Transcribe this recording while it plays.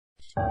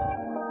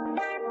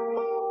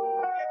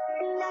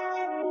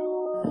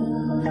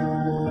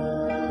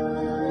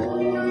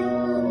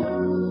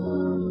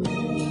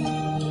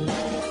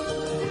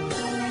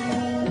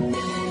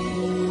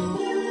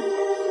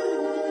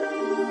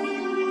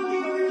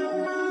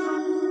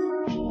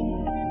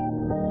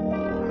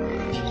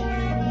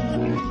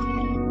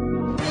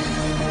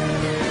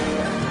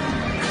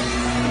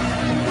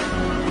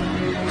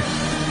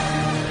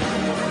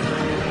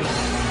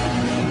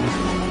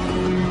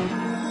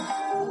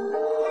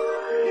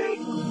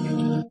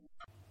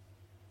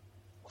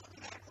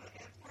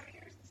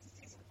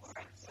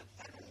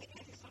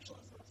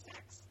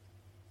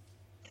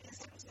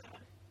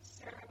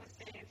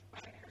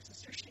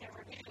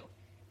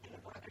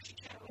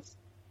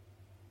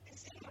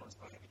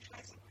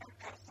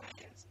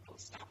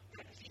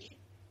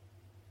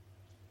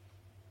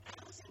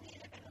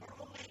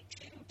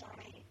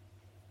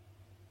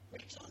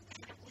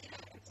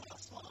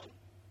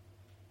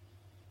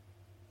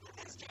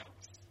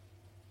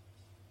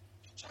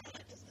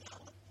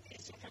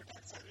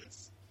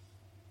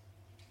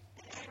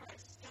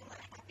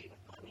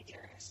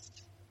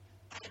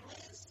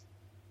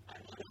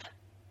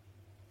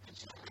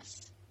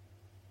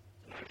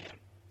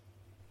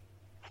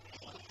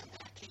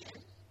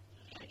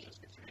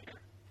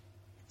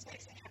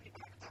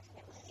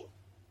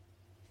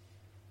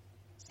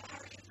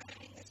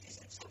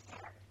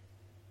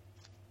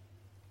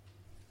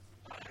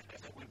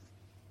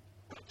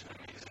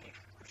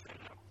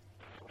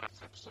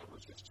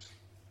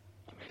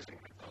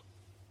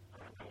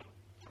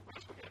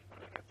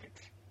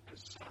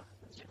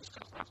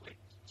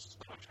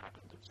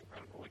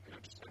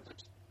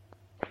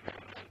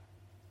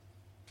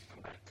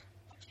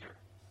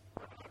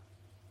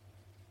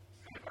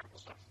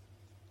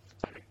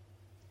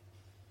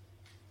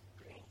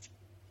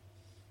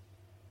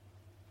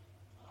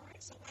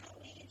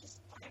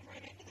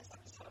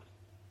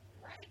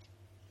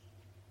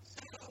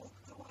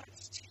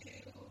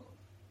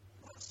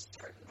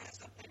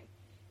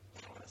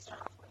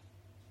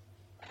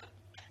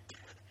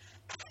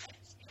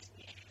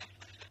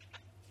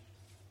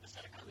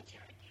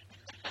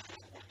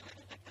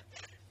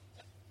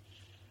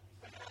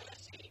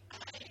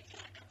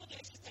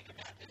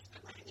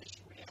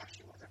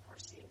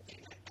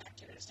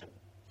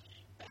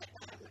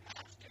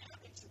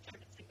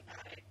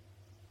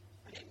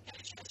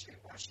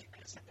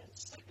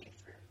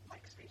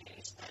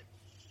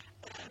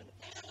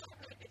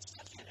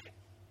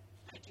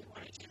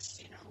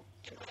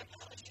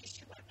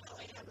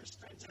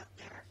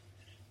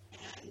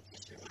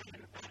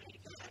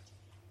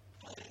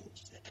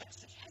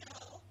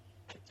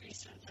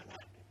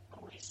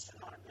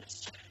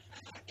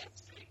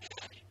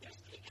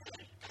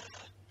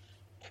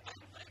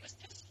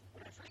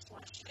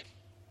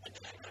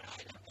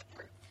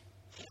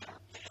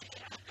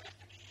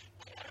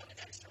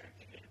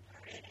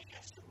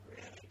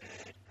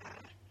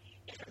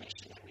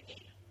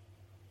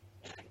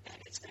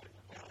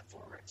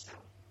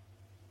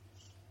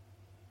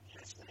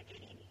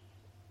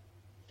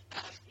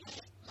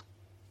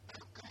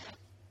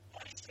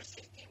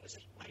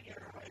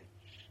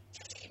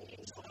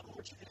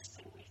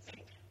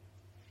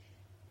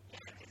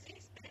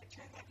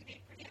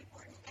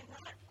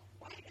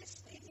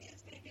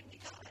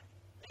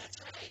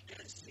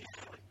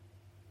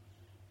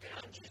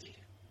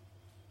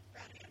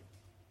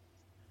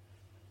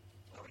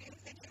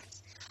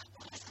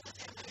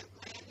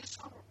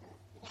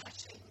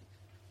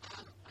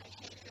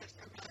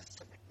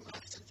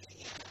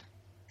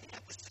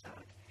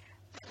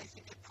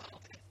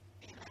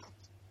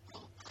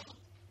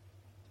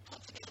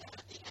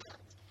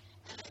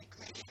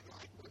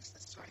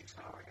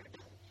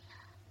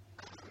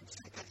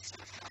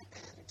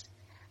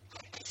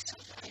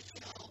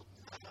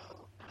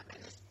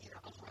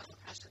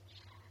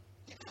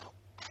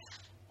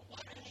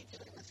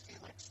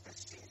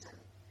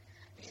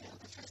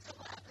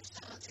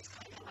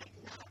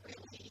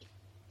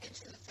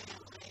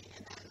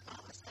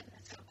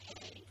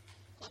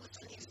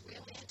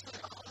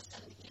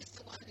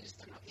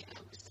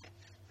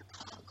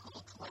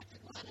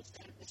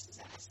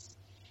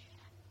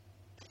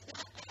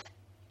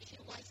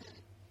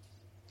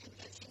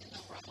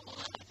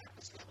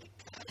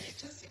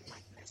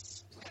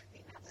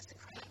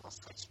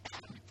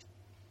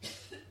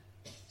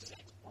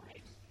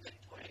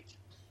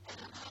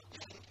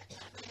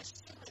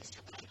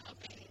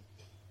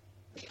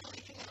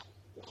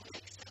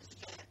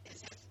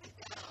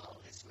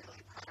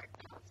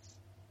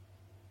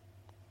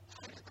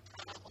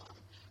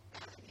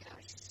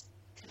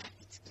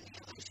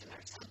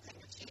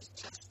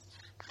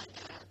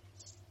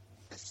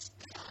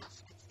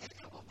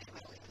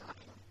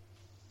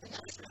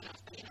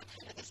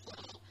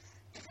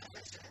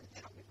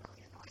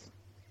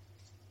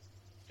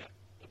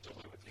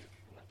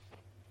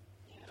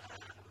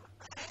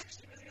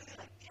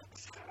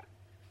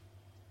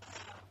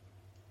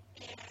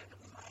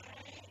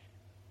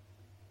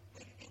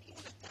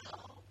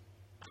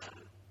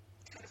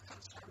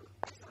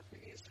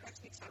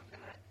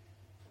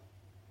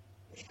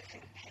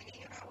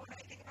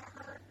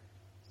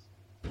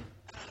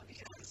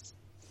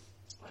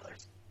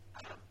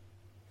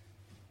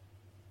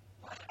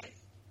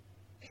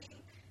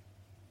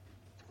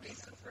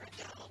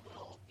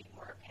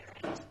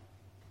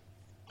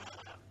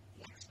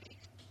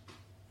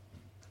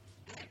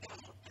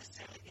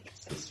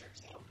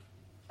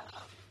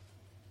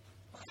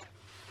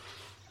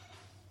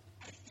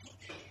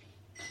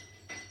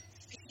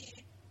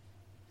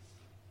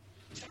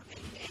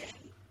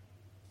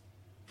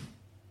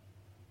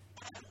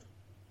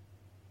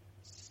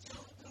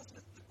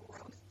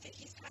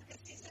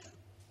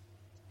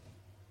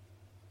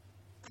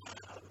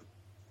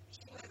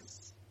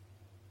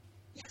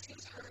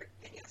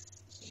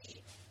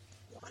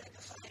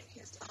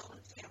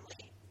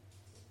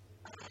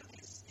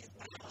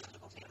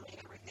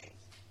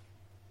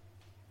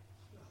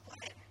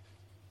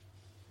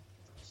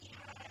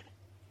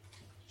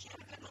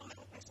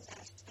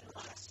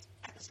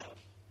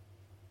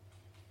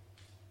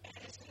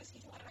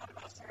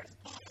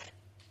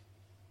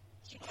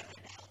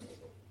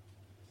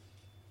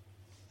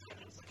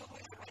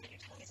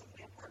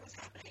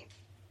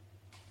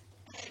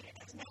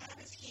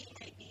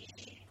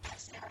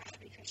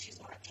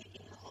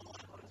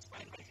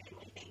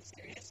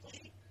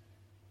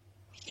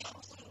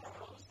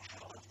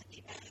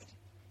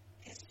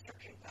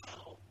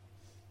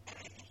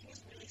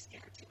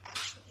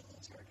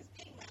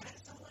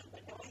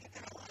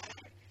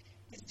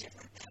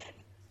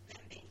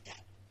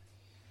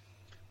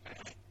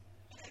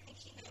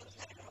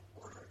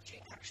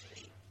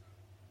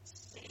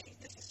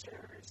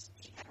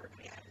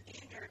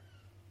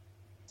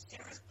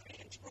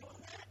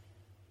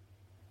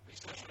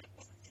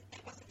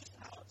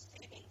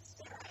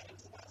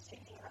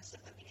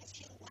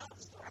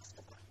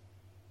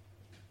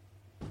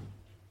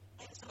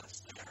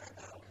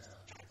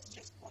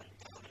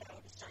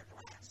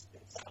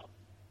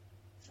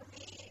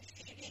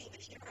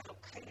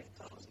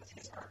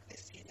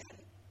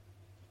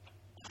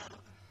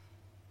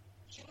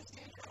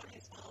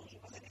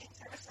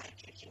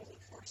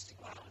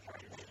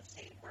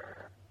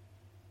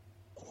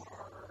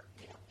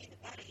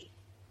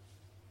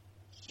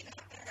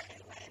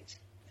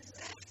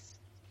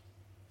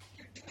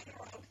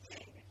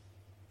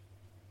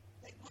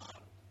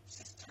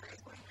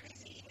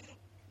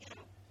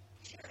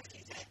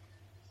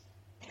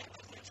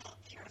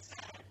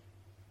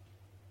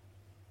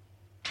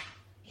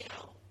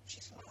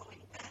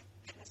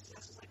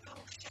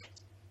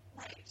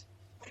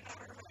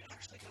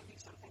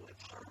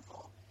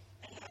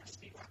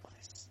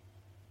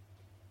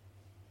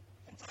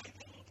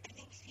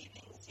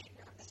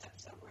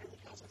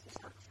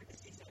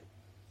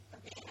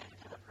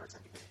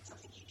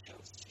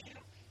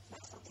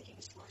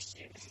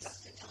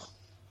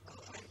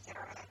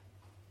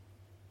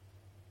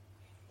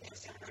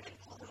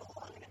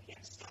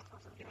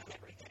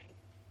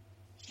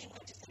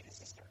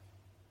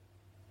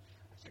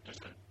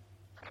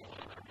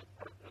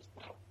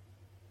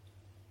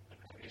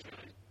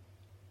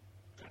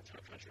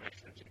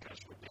situations you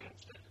guys were being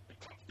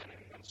confident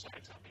in one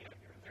side, telling you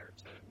you're there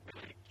to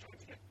really try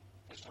to get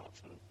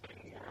results and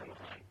putting more on the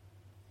line.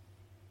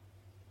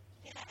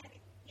 Yeah, and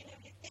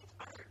you think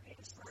art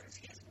as far as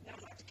he doesn't know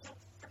how to kill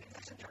for the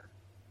messenger.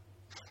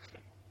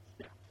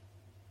 Yeah.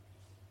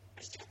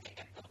 I still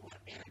think what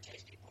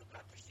irritates people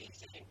about the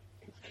season,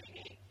 including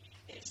me,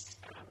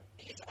 is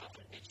because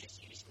often they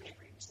just use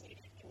whenever he was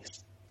needed, and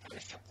this kind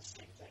of felt the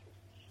same thing.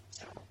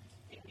 So,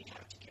 we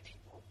have to give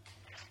people,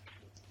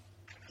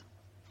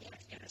 you have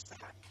to give us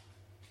that.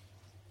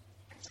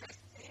 And so,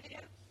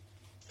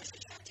 this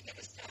is have to give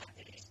us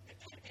that he's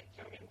dependent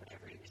on him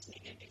whenever he was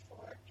needed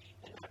before,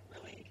 and not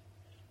really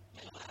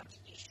allowed to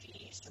use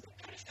fees, so it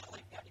kind of felt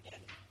like that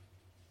again.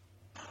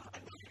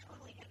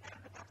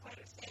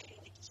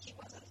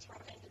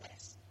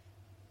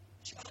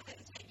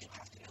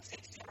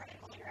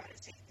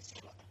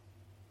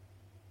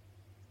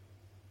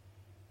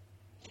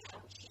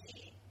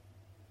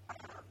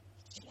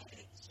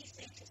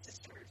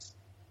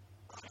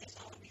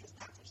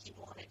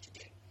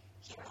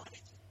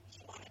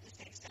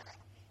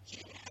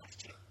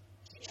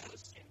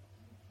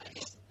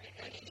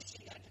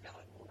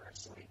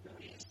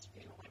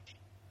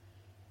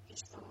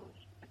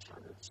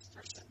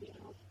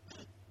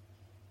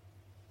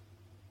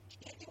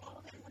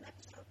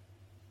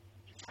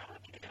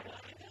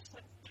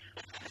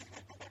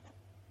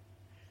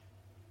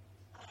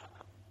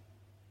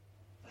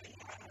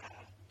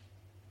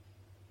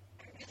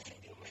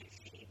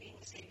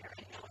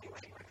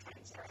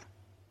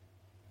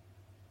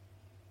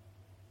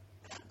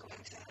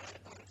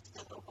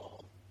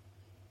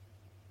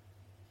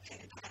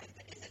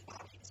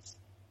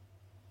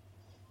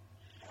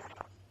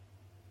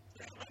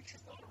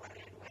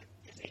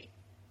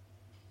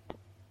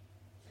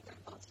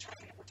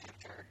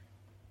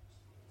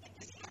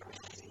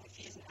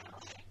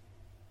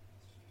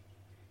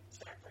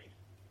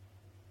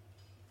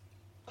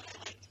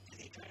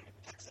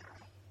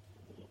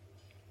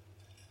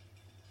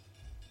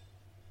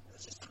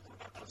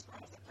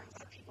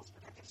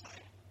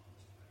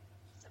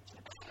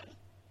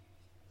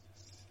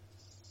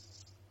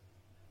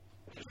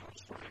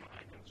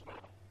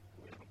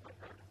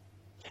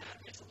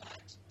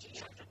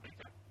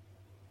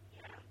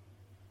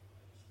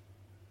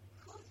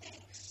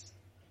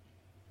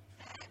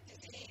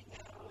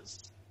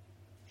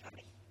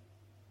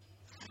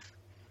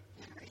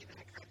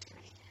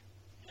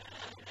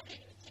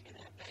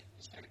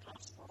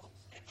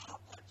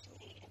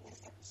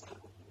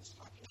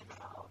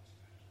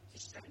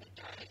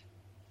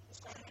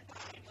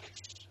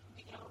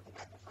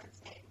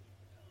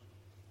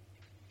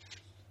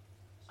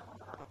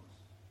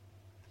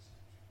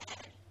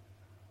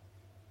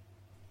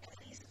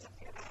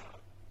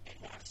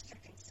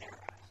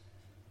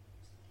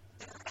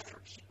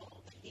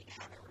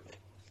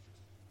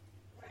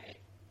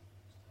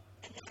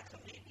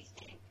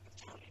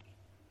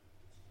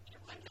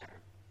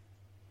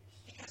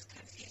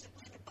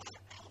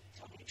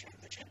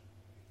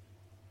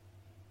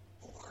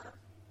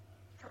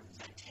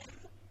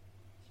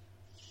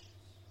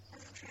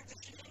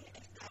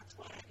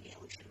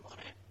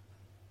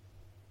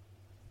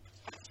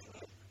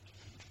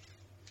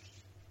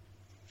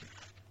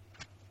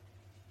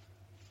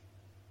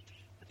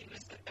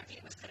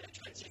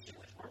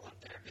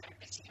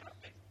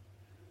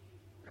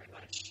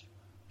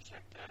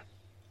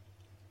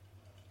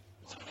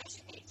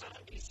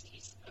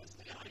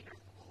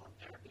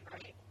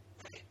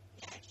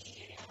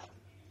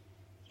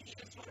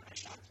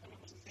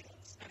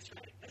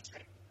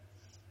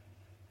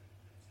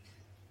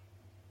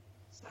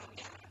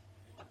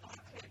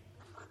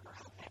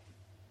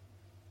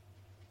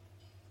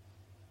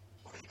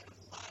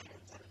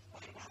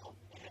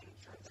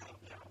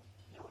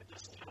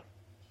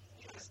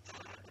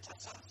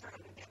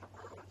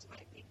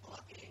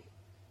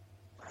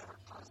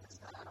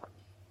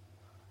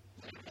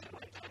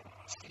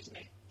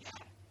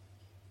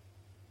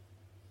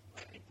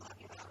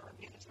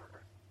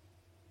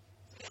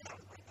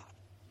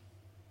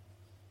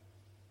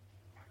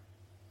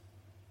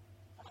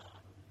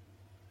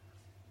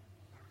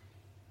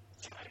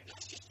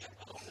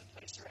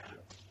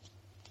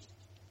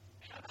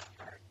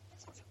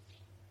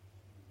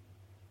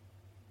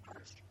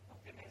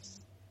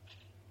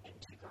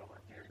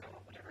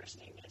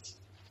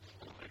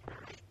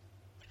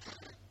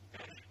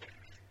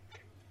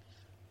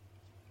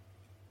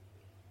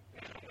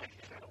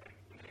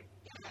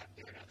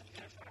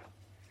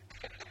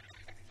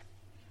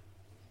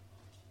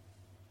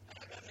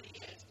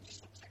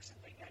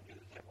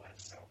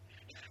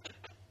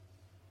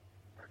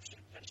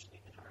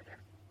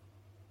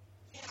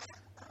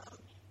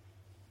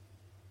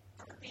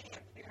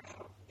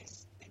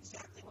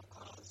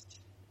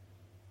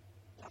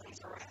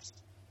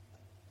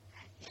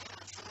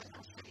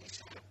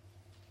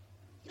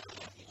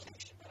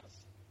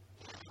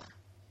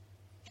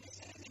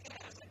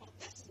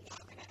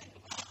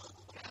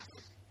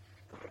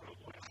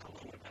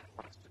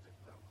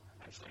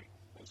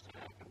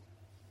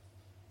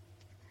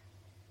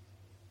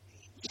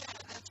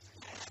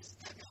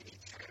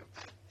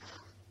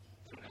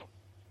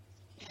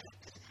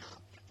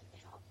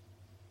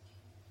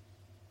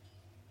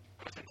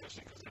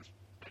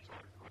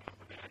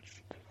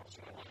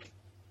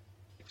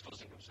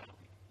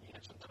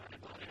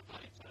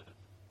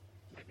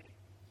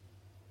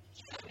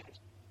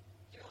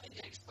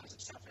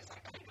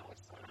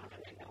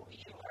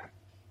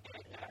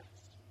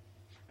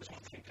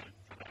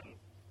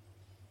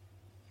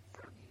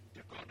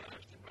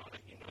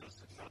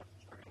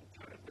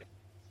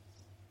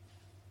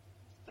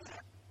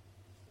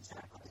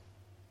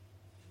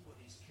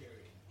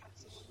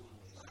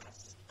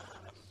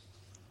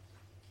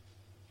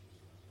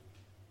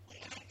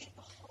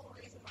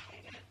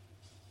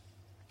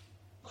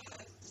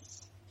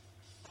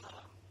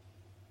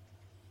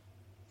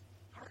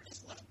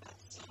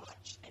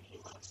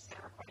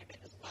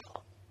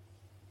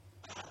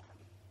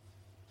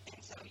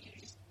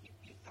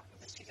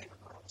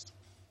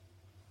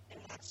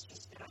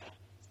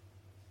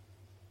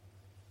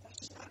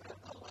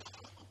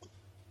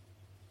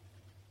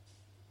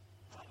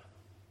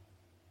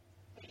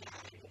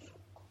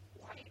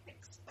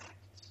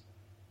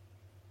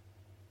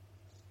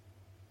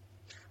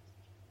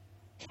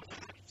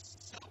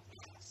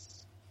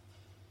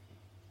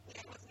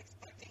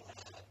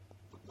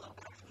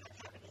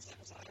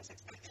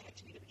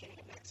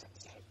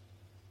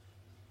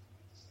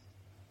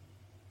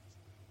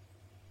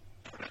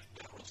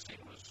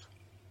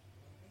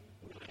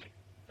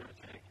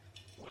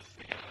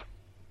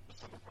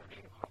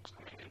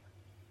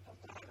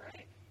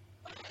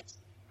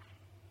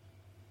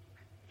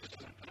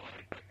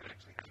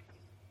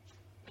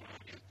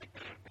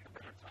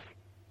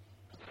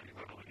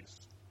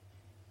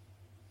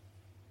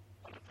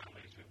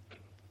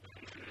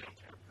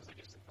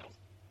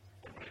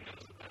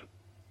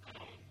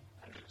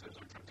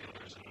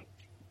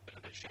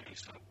 be,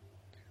 so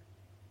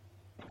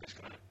nobody's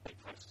going to be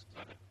pressed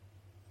on it.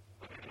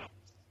 I don't know.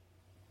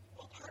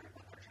 Well, part of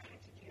what we're trying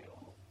to do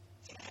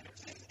to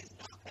advertise is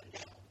knock them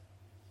down.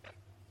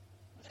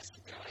 That's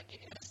what they're like,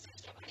 in a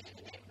sense, nobody in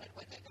the neighborhood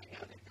with it. They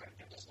know their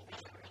director doesn't know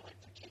they're like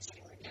the kids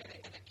anywhere near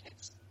it, and the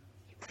kids,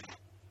 you right.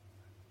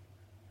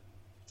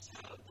 So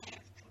they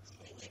have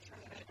completely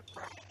turned it into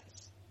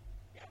prize.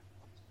 Yeah.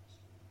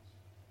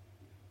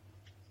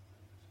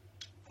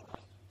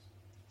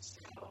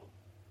 So.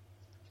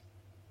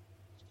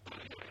 But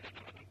anyway, they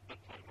got to the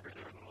point where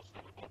they were the most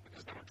vulnerable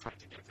because they were trying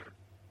to give their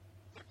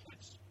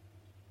kids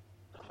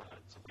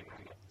something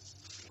normal.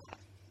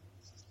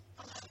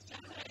 Well, that's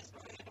definitely is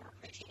where they were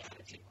preaching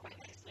attitude quite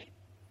nicely.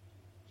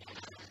 Yeah.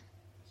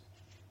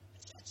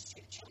 It's just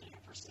see the children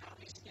and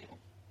personalities do.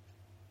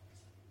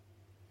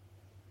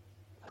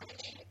 I mean,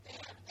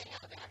 they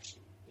have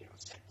actually,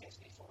 said things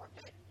before,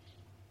 but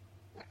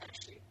we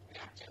actually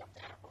reacted up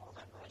that all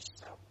that much,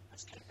 so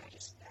that's kind of good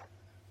to see that.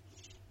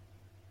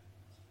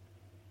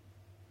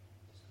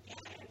 Yeah,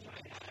 I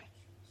enjoyed that.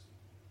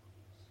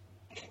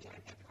 I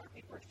enjoyed the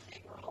Barbie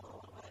birthday girl a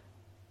little bit.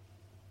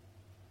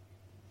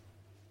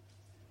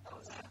 What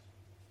was that?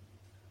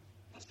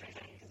 That's very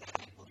funny because I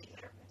can't believe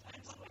there were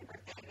times on my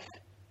birthday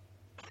that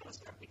I was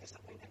grumpy because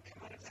something didn't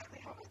come out exactly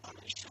how I thought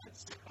it should.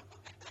 So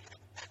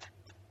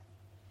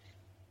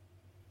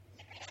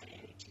I had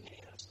any too many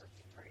of those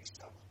birthday parties,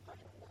 so I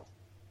don't know.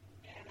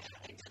 And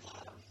I did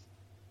love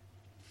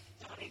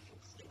Donnie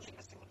completely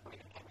missing the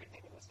point of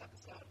everything in this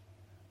episode.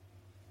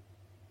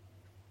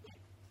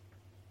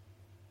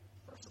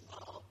 First of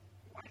all,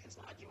 wife is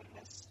not doing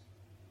this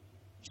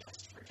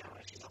just for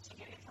Jonah, she's also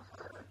doing it for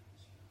her.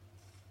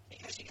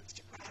 Because she gets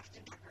to craft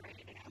and decorate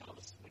in a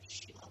house, which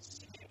she loves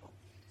to do.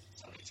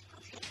 So it makes her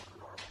feel more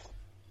normal.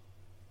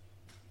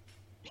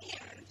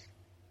 And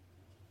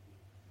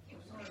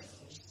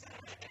she said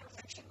an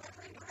intersection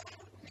referring around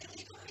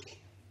really great.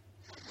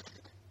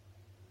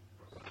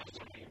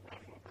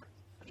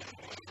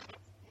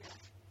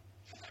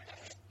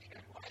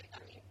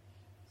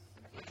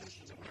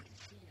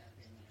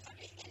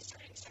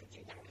 Inserting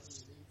something that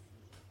was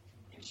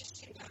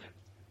interesting, kind of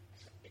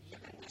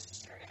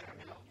unnecessary, I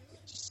don't know.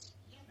 Just,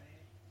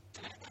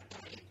 and I thought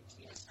that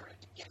it started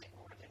to get it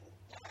more than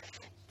that.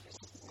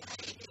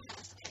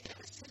 It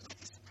never seemed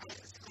like a surprise.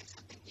 It seemed like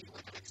something you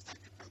would have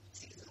expected from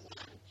season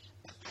one.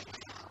 But I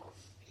don't know.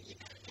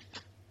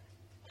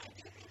 I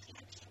do think he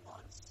actually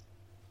wants,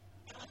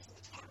 he wants to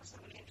talk to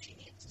somebody and she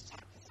needs to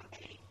talk to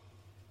somebody.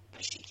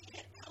 But she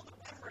can't tell the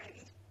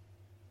Reverend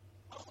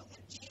all of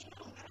the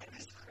genome that I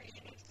was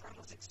created from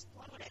was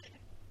exploded.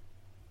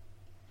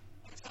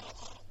 And so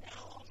now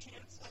all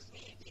chance of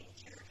me being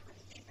cured from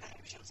anything that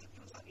ever shows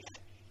symptoms of yet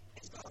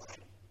is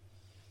gone.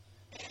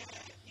 And,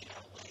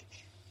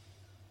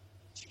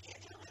 she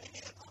can't tell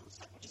anything of all the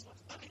stuff, which is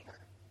what's bugging her.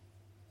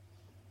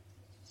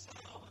 So,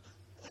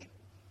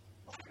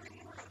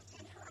 wandering around,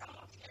 send her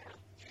off,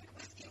 drink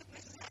whiskey with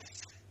Mrs.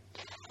 X.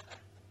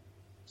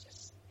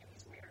 It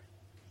was weird.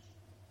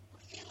 I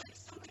feel like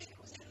somebody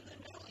who was in the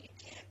know, you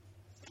can't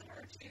send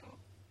her to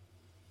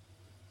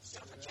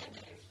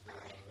self-agenda,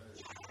 right?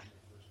 Yeah.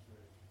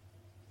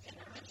 And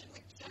I mentioned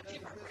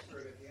Judge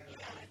Reverend. Yeah,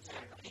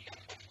 exactly.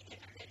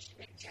 She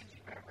made Judge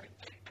Reverend.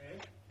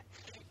 And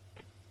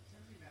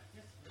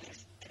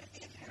at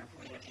the entire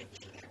point of him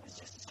being there was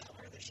just to tell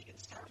her that she could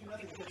start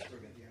working with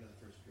Pittsburgh at the end of the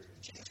first period.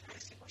 Jesus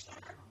Christ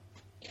Superstar.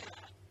 Yeah.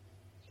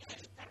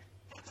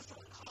 That's a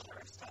phone call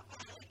or stuff.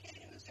 I'm like,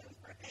 hey, it was Joe's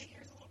birthday.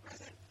 Here's a little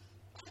present.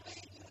 By the way,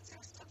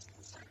 Sarah Stubbs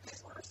can start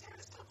this, or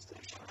Sarah Stubbs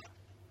going to show up.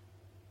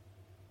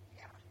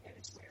 Yeah, it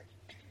is weird.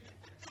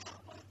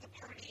 With the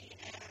party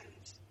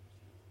and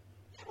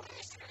when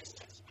I started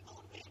Stubbs,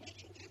 people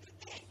making do the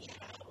thing,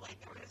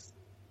 there was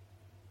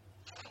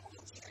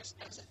Sarah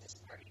Stubbs at this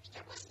party.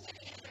 There wasn't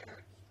any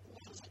other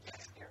music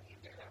guest there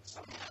either.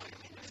 Somehow,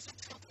 there was a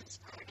children's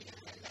party, and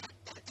then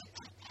that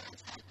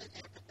parents happened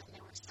there, but then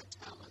there was some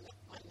time when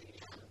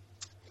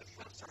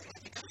I'm sorry, I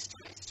think Ghost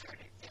Story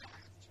started. Yeah,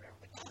 that's true.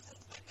 But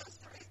Ghost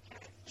Story is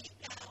kind of late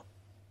now.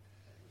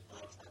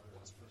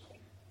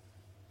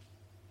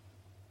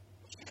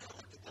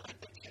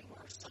 The two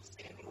were still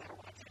standing there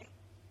watching.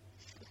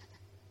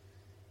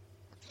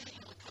 The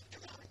helicopter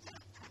was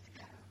out.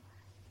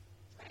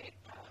 Right?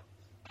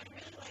 I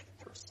really like that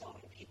there were so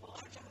many people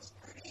at Joe's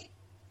party.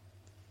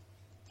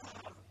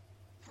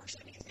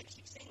 Partially because they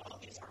keep seeing all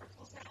these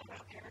articles now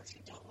about parents who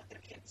don't let their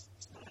kids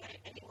spend the night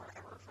anywhere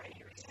ever for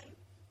any reason.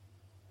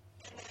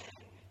 And then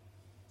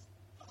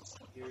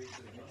also, Here is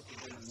the most of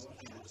the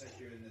motion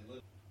detector in the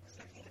list.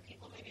 expecting that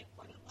people maybe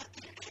wouldn't let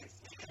their kids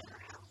stay in their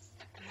house.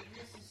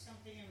 This is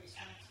something in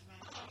response to my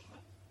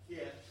motion.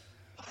 Yes.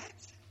 But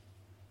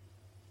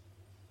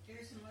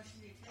There's a motion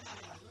to take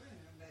in the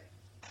living room, but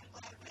I'm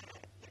glad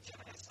that Joe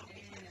has so it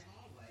many ain't in friends. the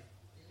hallway.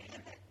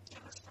 And that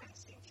Joe's friends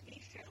seem to be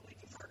fairly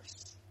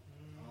diverse.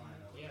 Oh, I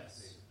know. Yes.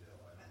 Say the bill.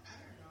 But I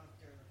don't know if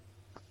they're.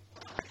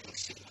 I think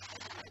she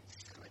had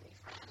so many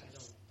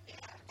friends. Yeah,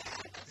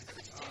 that's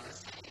what she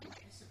was saying.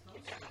 It's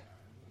supposed to be.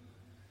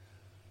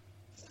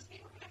 Since they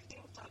were acting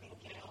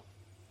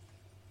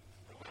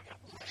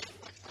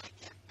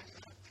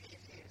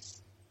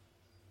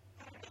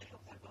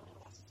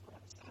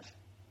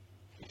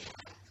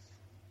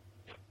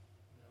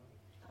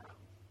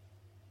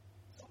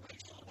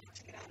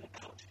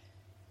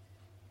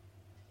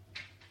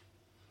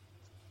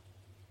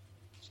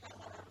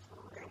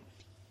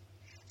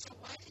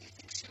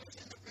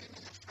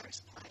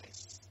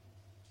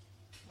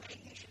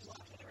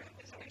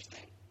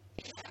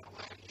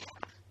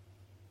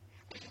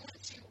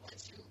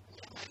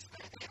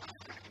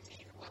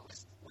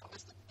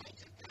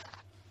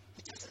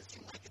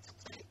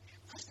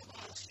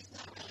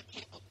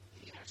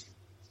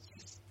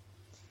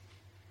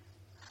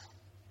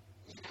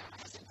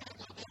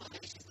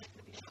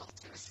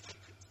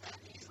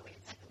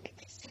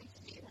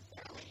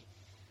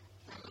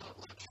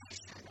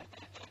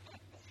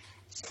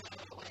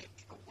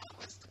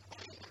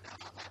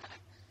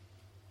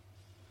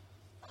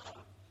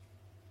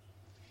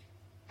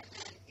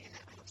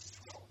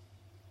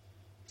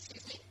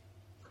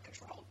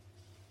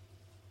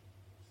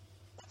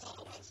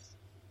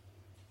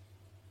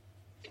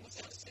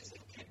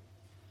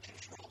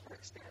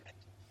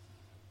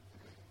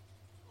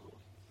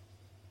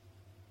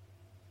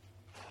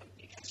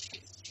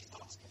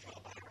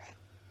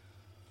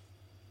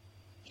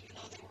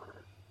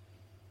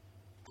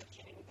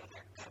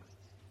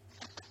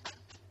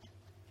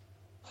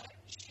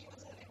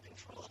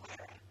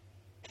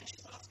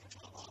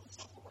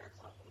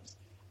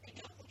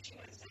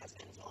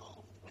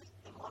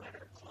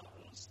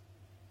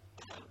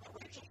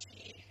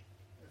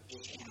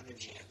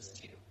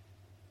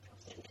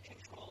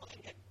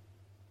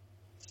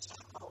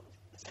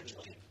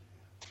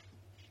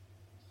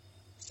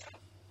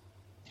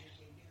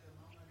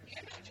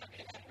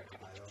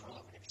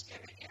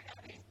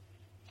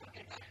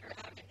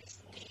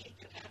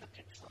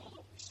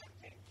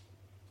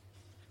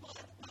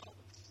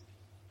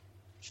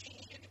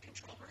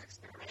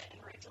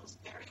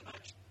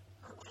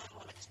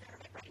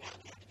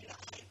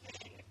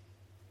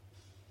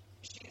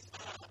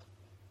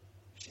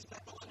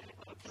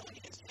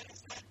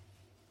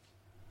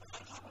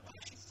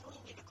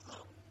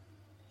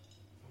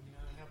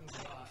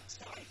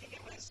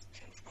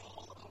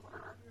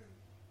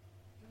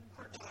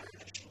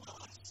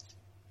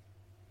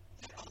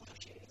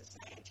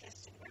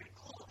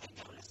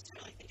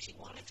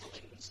wanted to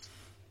lose.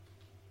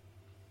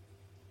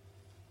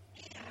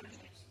 And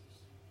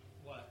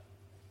What?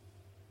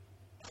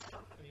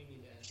 What do you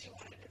mean, Dad? she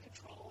wanted to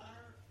control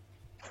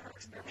our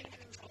experiment to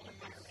control the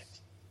environment.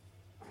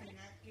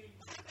 connected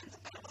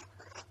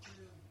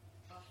to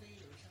Buffy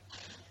or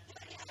something like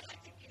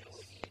that. You know,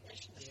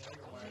 eventually Yeah,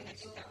 you're wired. When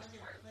you go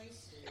other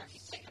places, if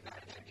you think about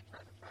it, that'd be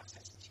part of the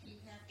process.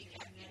 you have to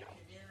connect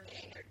to their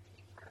They're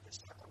be part of the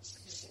Stockholm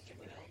system, you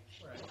know.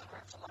 Right. You know, for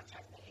a long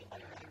time, they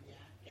let her do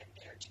that. get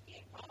there to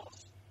be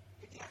involved.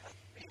 Exactly.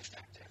 Be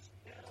effective.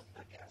 You know,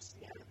 I guess.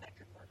 Yeah, that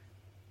could work.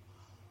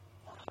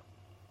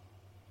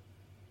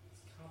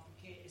 It's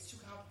complicated. It's too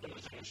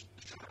complicated.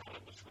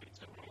 Charlotte was free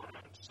to roll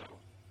around, so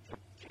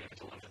being able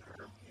to limit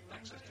her Okay, well, I'm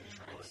access to going to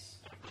Charlotte, this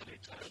ability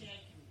to check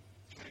and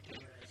communicate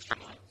figure it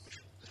externally, out. which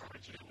is hard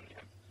to do when you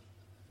have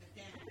But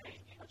then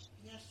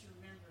he has to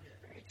remember to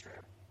Very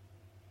true.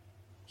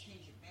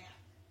 change it back.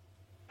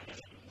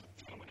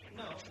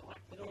 No,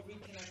 it'll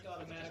reconnect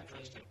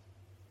automatically It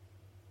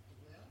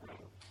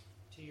will,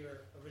 to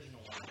your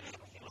original one. when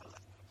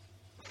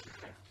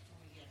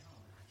we get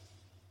home.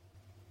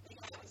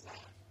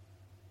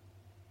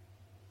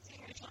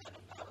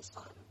 That was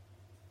fun.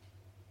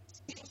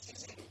 Meeting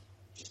Susan,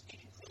 just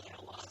being completely at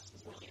a loss,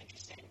 was really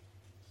interesting.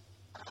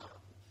 I love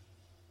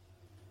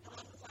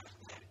the fact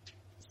that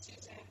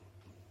Susan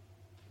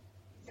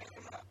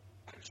very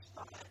much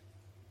thought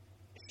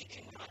she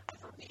could not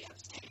ever be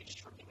upstaged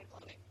from human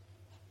cloning.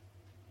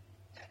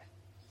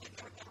 Like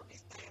there would never be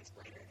science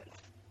greater than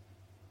that.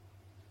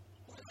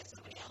 Or that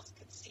somebody else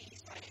could see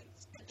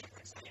science and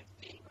different science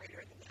being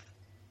greater than that.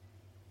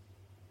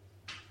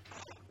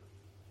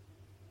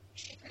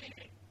 She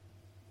created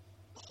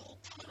a whole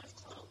ton of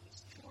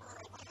clones who were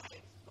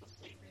alive,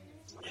 mostly.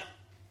 Yeah.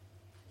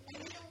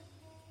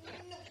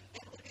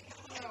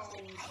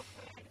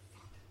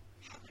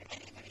 How could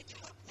anybody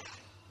top that?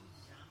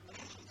 Zombie.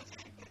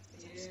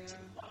 Yeah. You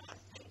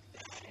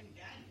got him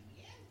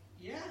again?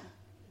 Yeah.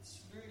 It's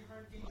very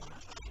hard game.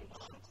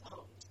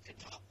 Clones could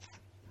top that.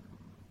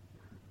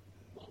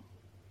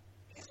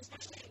 Because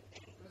especially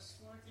in Those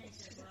four things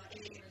that brought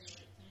you were the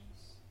right things.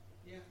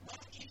 Yeah.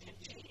 replication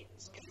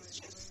genes, What it's was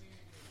just,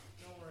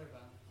 Don't worry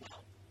about it. no,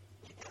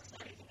 like that's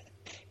not even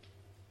a thing.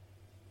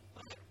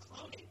 When they're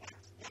cloning,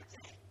 that's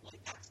it.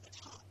 Like that's the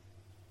top.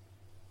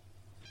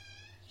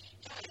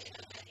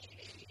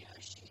 You know,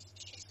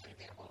 she's going to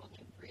be able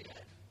to breed a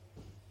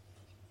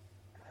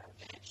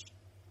bitch.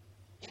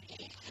 And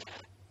he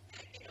had,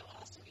 you know,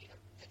 also, you know,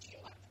 the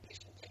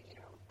geoactivation thing, you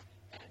know.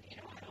 And, you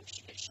know, I know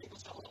she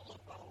was a little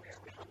while we were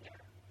around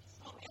there.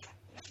 Oh, yeah.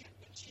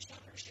 She's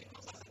younger. She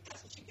knows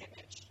that's what you get,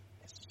 bitch.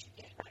 That's what you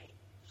get, right?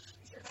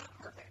 If you're not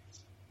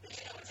perfect, you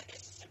know,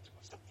 it's a symptom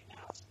of something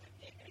else. But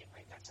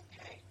anyway, that's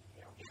okay.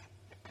 You know, yeah.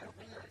 I don't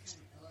What think other hurts.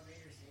 kind of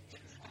elevators they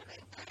did?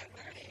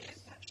 Where it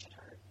is, that should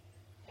hurt.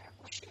 Yeah,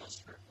 well, she was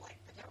hurt like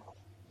the devil.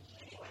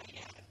 Anyway,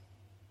 yeah.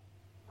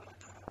 But,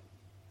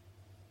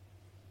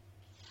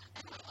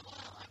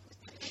 well, I was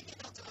thinking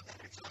they'll do a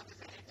better job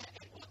of it, and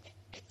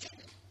it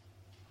didn't.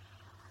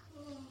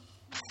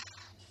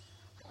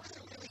 I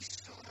wasn't really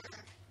sure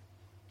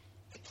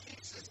the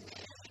case was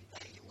made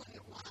that you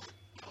wouldn't want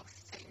both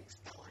things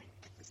going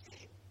at the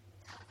same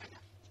time.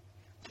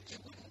 Like you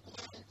wouldn't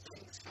learn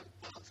things from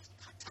both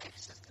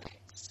types of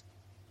things.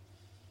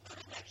 But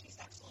in that case,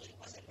 absolutely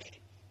wasn't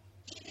made.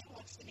 Eden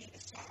wants to be the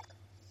star.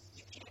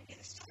 You can't be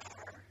the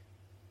star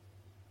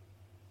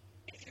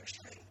if you're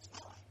sharing the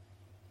spotlight.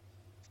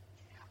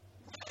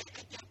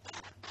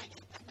 I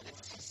get that, but it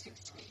just seems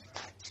to me you've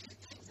got two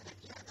things, and if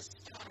you're the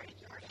star in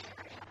your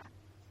area,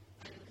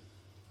 and,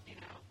 you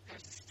know,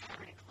 there's a star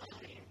in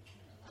cloning,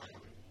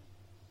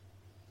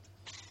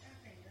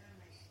 Okay, you're on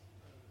my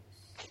clothes.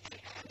 I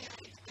mean, I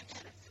get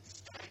it for the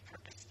star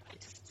purpose, but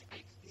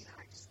you know,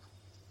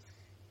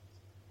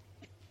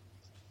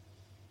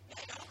 it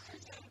all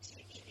comes down to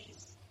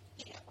Edie's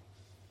ego,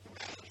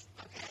 right?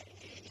 Okay,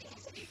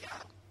 Edie's ego.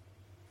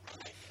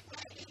 Right,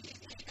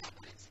 Edie's ego,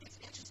 but it's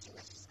interesting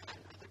that she's got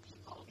other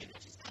people, you know,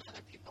 she's got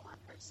other people on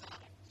her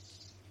side.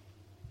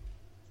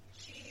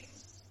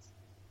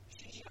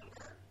 She's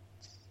younger.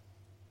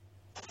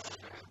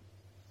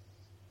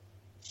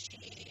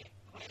 She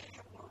might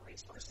have more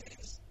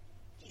resources,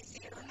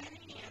 easier at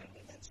hand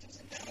than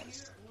Susan When does.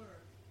 you're at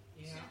work,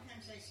 Yeah.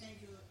 sometimes I send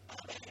you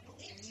But I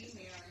believe an Susan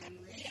email and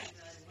you answer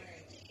right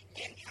away.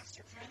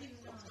 Lancaster How do you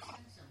know I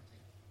sent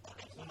something?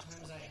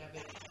 Sometimes I have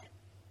it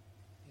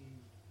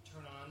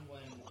turn on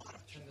when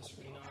turn the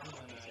screen on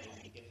when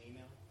I get an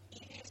email.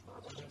 Sometimes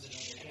I don't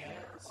look at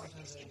it.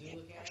 Sometimes I do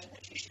look at it.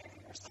 that you share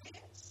your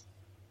science.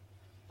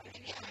 I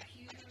mean, yeah,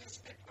 Computer,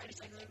 I just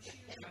think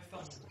that My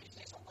phone.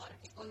 there's a lot of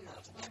people who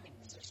have money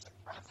because there's some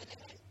profit in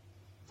it.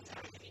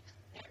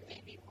 That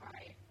may be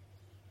why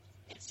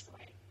it's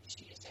why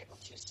she is able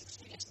to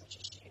succeed as much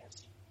as she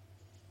is.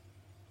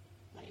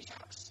 Money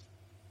talks,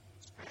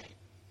 right?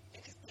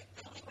 Because the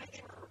only way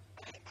they were,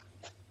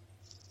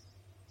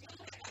 the only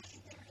way I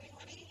think they were getting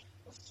money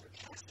was through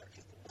Castor,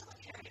 because the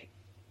military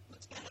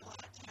would spend a lot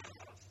of time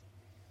of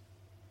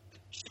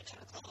shit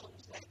ton of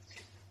clones that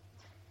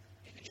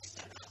you could just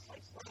send off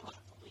like robot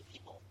fully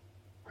people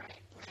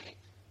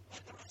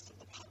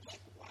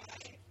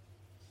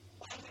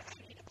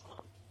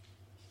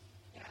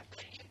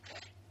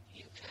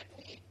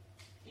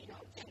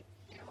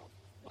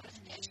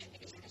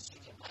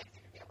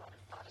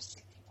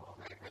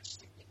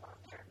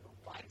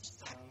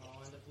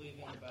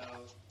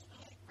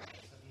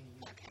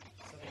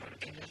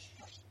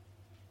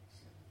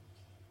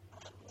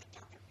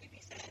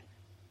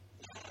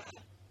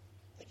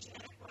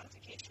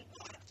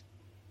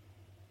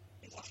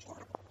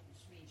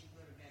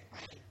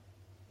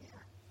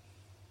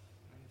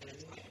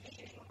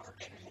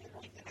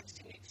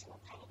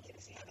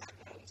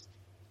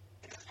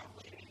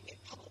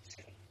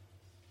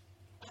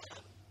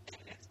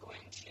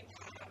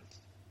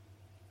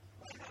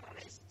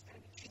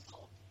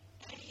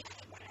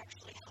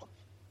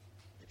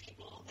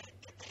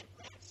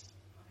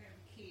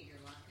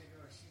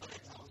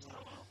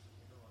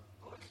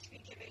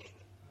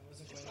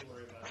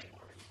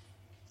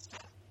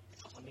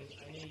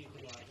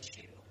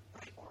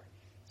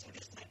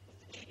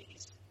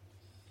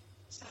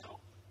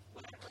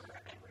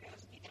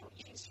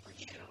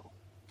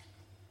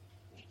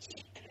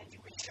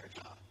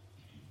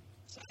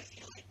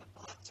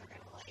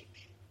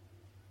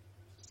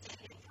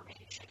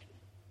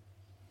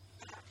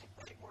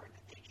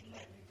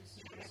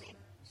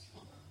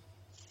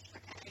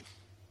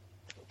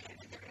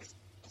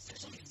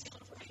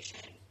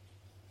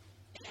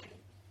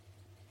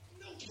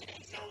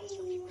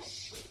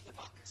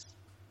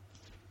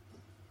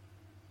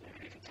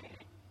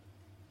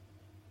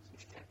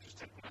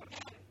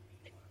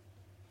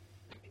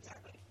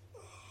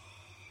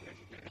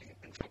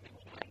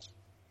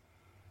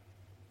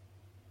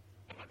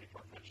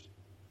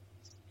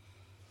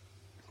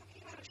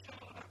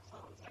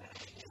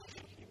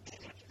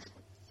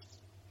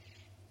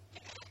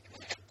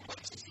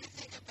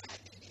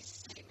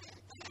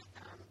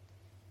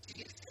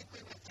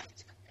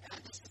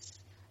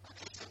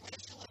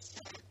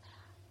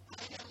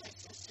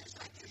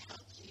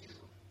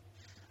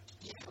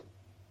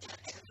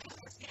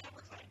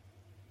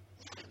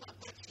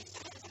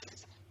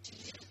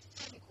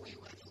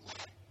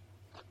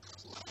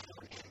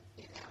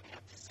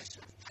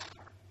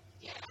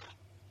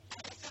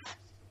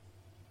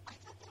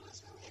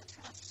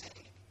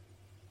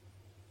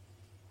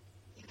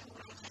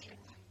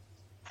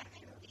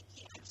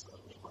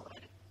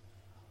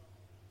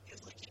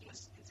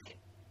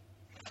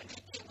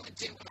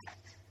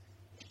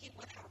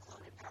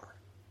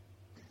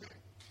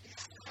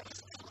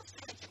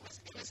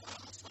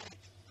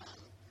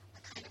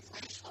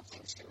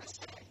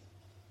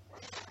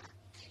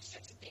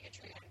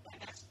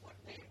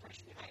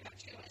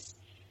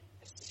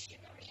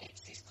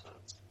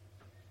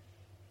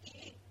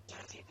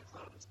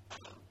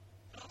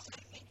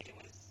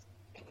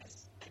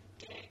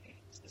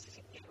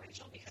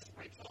Rachel because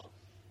Rachel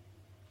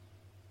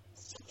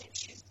still thinks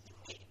she's the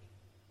queen.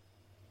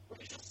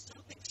 Rachel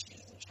still thinks she's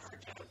in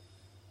charge of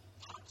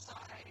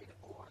Topside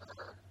or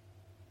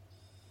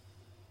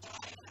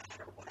Diana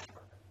or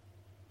whatever.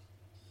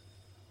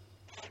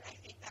 And I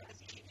think that was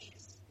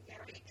Evie's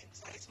very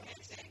concise way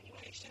of saying, you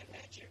should have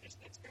met your just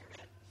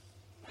experiment.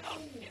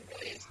 It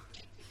really is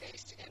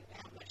based in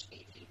how much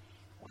Evie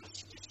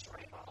wants to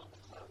destroy all of the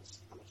clothes,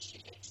 how much she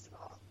hates them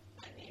all.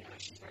 And,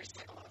 she's very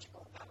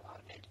psychological about a lot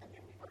of it. I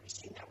mean, we've already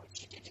seen that what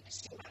she did to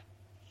Kasuma.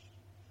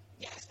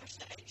 Yeah,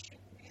 especially she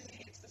really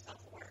hates the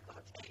self-aware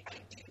clothes. I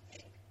do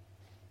think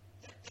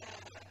that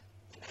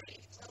the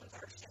naive clothes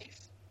are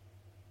safe.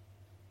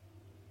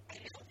 I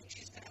don't think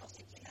she's going to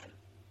also do them.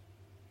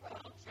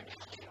 Well, for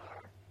now they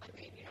are. I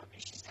mean,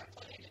 she's got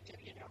plenty to do,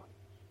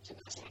 to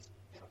make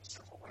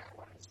self-aware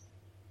ones.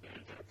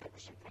 And they're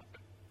focused on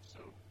profit. So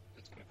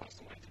it's going to cost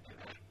them money to do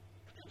that.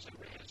 But there's a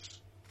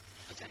raise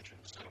attention.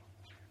 So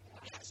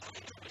yes, I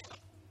know.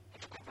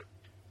 it's a corporate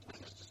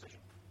business decision.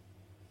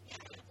 Yeah,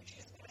 I don't think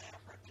she's going to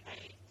have her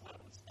naive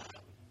clothes.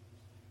 But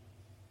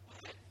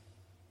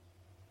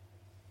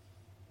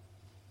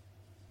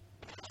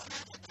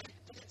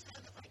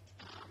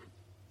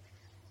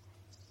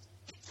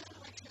it's kind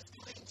of like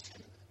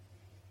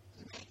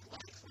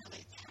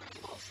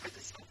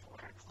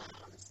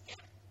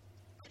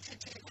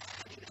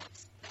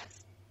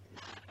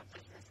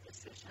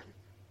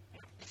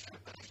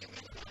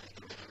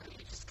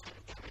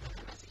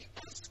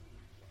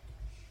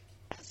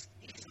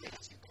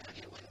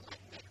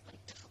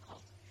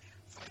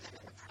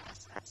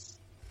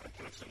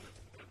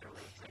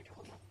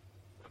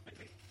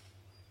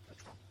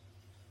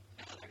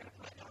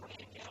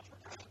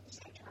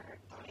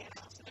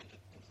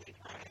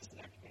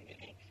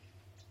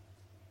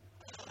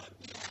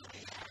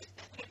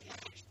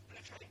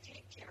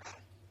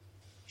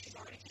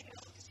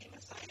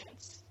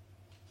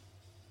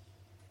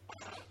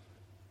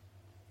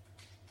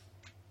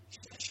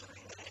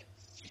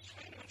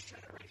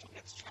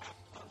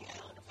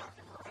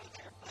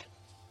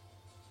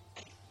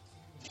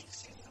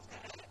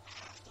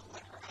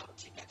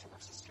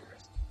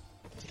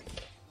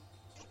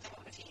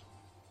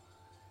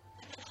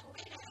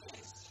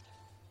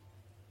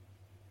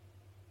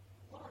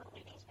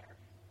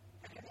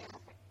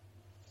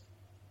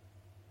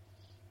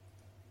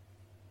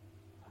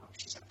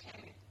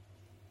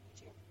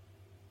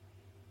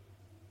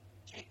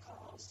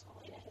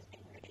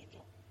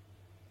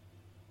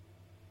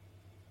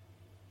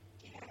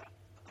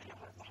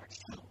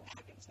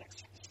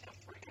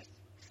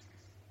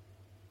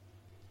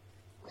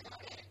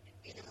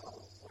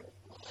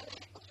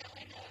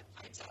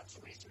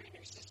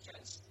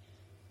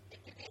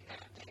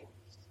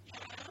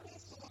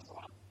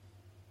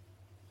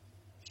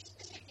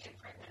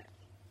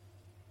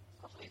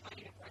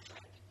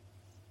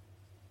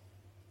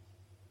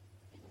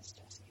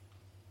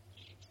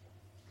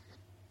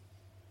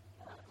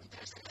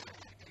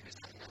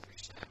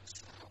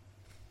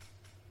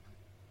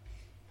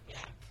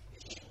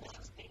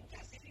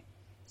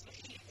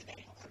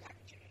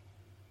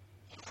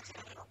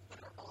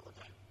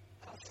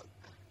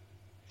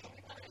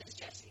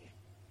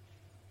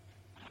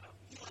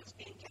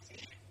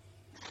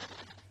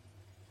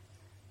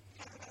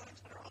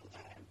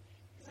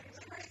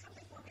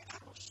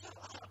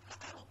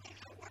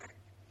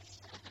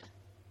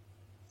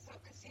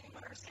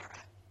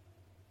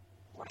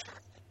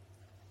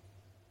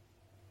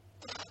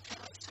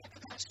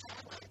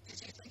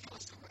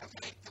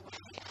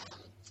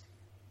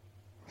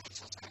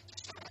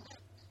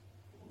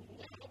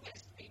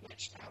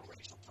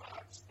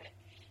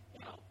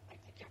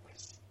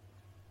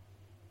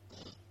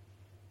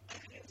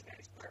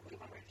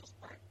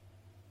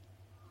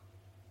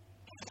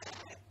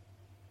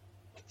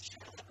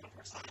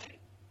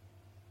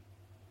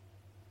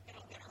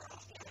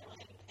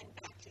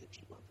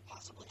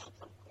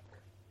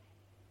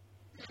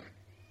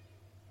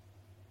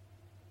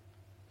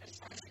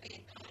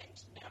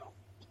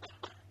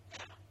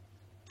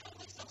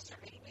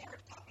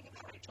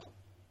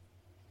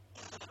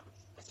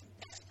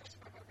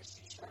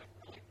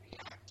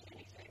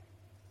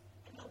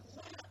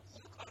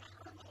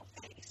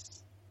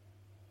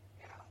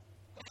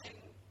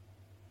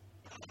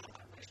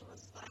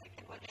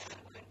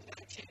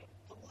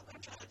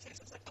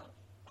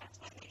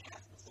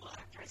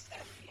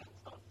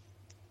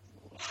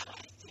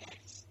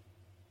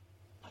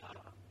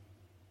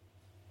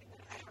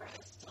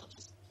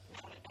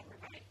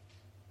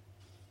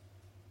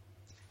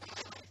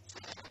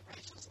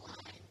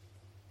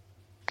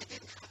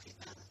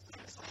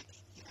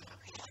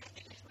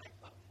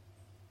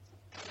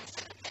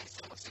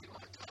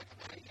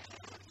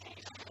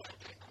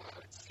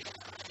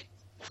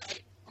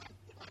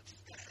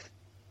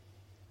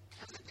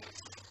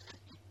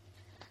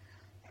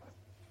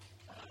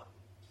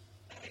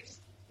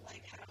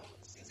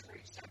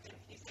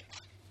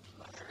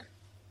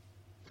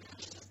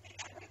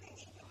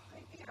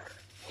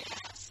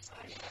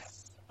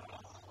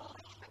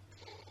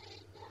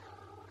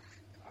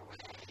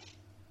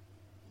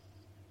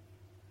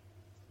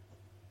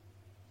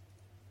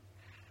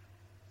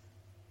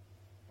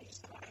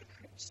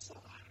So,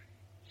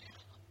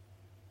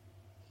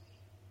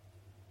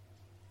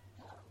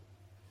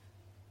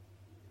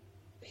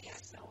 but yeah,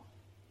 so,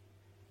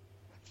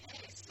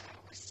 okay, so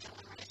we're still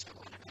on it. I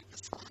want to make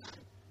this one.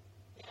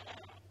 Yeah,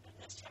 and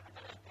let's talk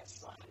about this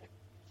one.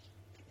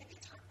 Maybe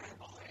talk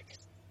about it.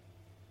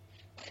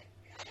 But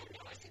I don't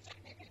know, I think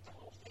like maybe the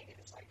whole thing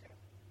is like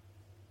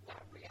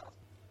not real.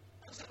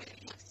 So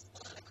maybe it's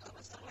political,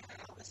 somewhere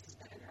how this has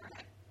been in her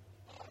head.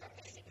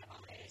 I think the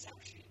eye is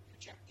actually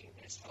projecting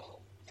this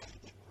whole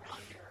everything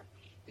around her.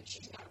 And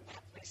she's not in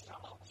that place at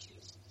all.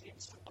 She's in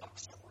some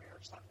box somewhere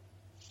or something.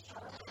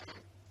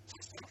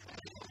 Just like what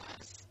it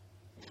was.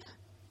 Yeah.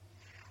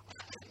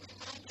 It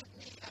reminded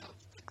me of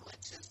the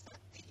glitches that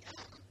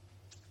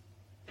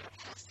the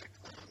pastor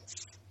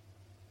clones,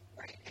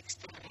 right,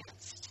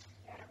 experienced.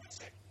 Yeah, it was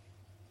like,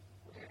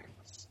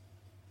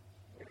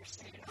 we were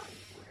saying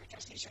we were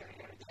just sharing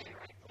the other day,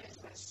 right, what is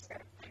this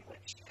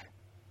glitch?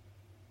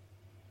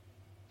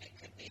 It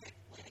could be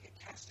like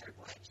a caster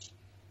glitch,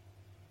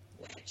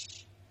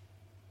 which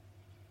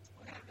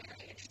would have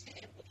very interesting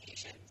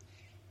implications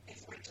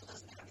if Rachel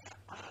doesn't have that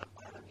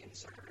autoimmune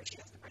disorder, she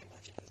has the brain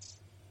glitches.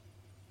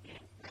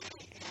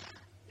 Right? Yeah.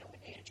 That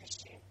would be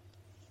interesting.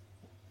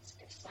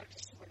 It's like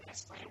just would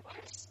explain why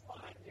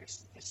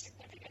there's the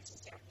significance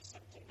is there for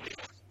something.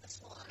 The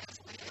swan is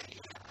later,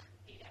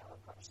 yeah, of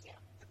course, yeah.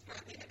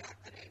 Apparently the back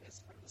the name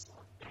is from the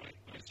swan.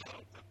 I saw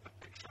the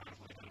picture of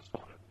the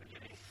swan at the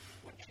beginning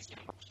when she's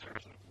getting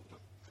upstairs and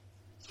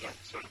yeah,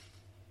 so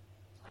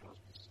I was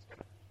just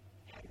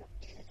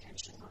paying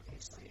attention,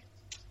 obviously.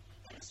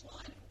 And the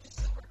swan is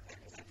so worth it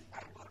because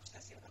I watched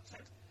that the other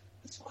time.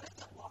 The swan is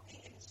not walking,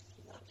 it is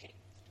floating.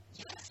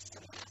 Yes, the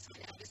last I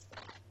noticed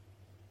that.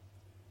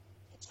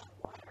 It's on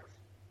water.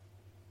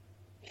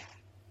 Yeah.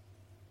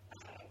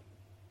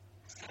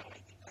 So I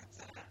think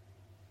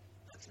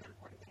that's an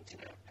important thing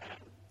to note.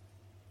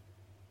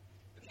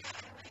 But yeah,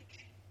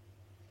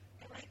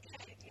 I like the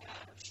idea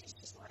of she's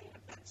just lying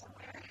in bed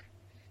somewhere,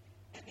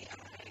 and the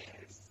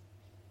eye is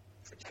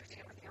projecting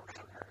everything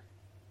around her.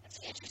 That's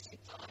an interesting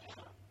thought.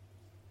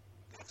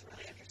 That's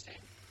really interesting.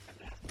 I'm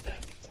gonna have to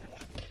consider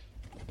that.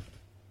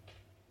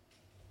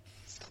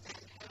 So then,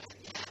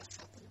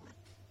 something with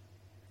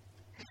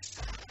her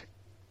Charlotte.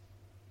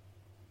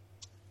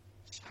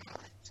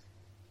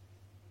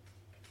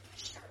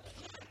 Charlotte,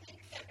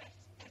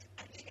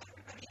 I think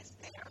everybody is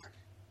there.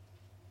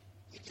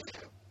 You do.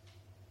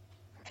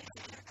 And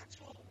there are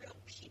actual real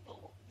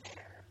people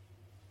there.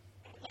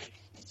 And like,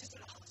 it's just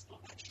in a hospital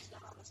bed, she's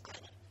not on this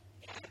island.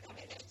 Yeah, I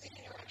mean, there's an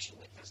interaction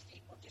with those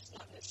people, just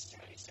not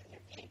necessarily sitting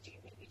there painting,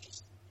 maybe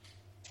just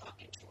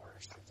talking to her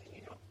or something,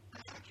 you know?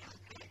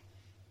 Okay.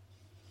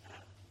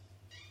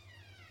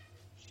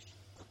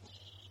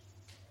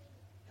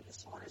 And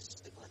this one is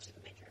just a glitch in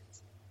the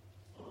matrix.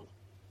 And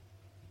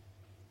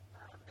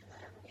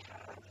then we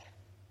have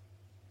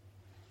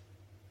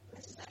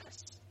Mrs.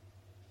 S.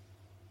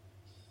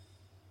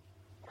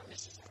 Or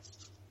Mrs.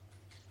 S.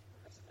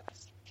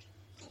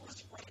 Who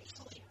was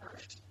rightfully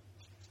hurt.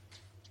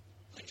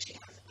 Like she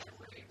has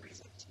every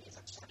reason to be as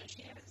upset as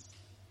she is.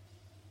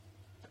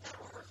 But that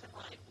orphan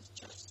line was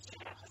just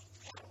yeah,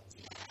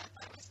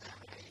 that was not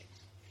right.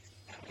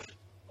 That was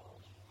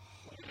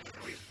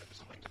always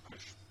something to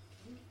push.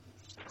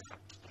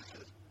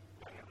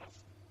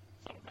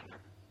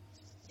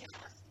 Yeah.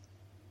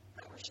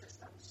 That was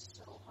just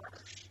so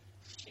harsh.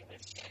 She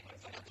was standing in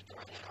front of the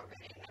door now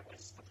already, and that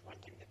was the one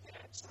thing that did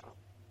it, so.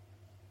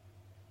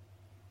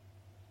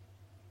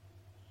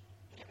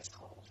 And it was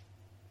cold.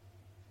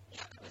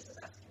 Yeah, Mrs.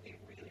 S can be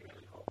really,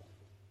 really cold.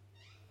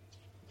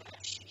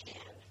 But she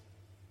can.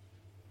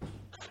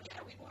 Yeah,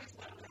 we've always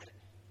known that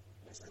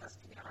Mrs. S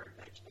can be a hard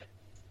bitch, but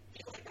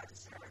people like that to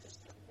Sarah just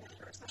didn't know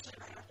her, especially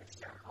right after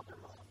Sarah called her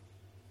mom.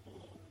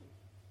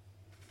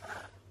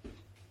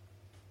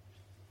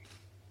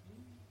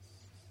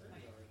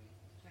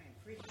 Playing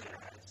free.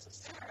 So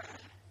Sarah,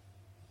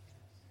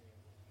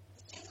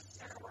 the days of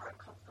Sarah were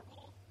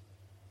uncomfortable.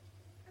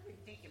 I've been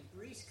thinking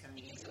Breeze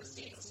coming in. Those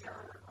days of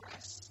Sarah were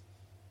gross.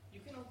 You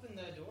can open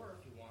the door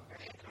if you want.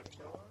 Right.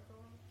 Door?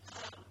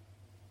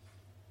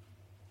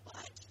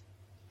 But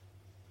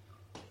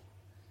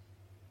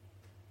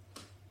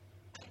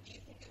I do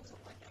think it was a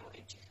window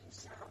into who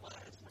Sarah was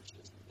when she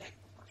was big,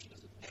 before she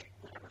was big,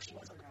 whenever she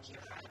wasn't a kid.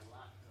 A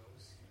lot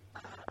goes.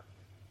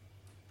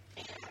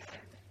 And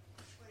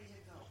Which way does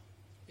it go?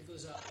 It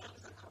goes up. it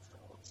was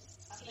uncomfortable to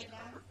Up see and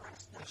down? her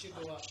breast. It should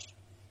go up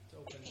to I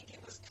open. think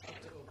it was Up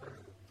kind to of open.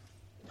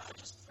 not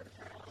just for the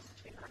parallels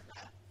between her and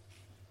that.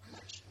 I'm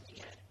not sure we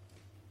get it.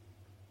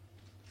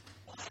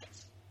 But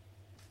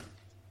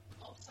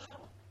also,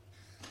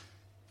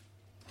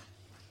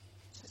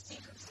 to see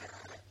from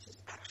Sarah, to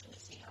actually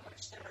see how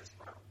much Sarah's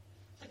grown.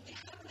 Like, we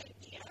have an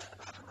idea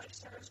about how much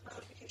Sarah's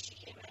grown because she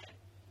came in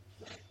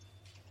with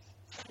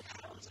 10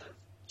 pounds of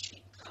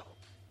cheap coke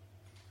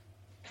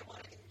and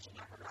wanted to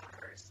kidnap her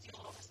daughter, steal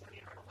all this money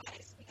and run away.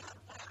 So we got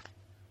that.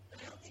 But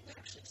I don't think we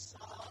actually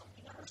saw,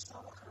 we never saw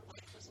what her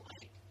life was like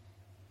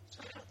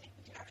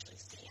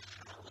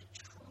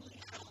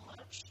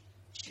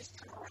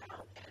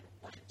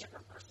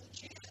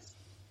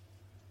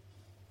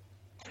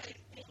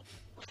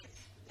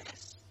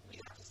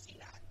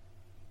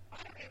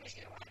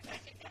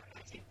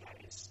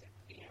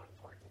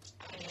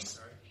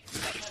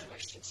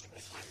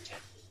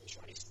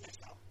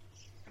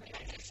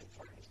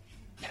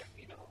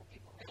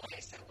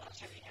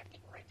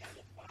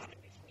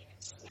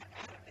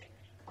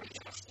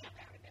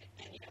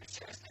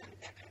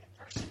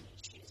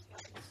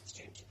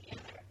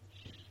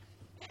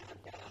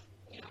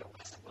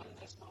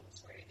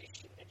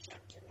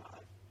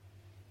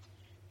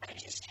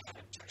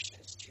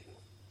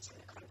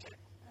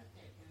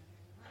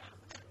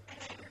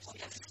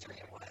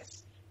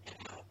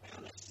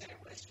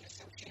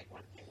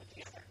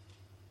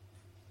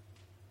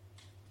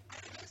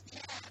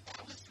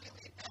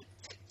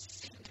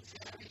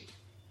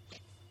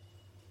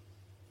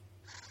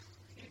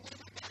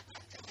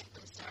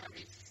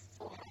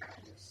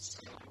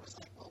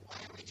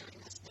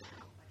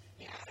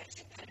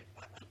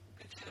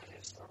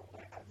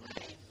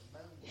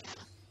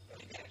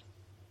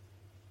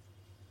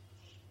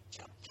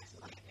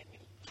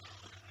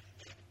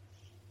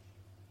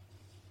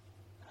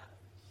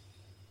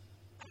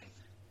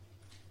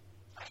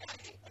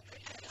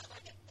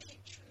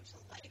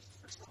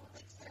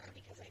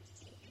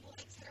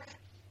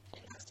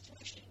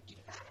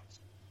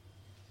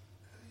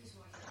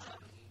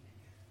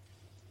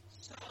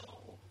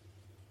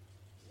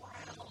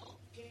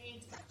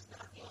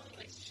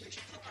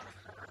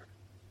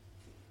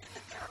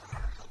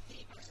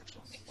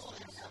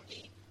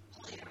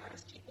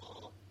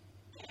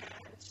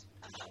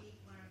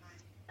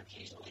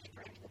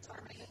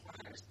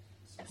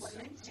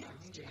soon? I'm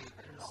hungry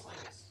in the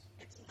slightest.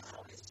 it's not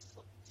always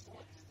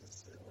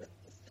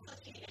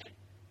facilitated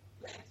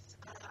with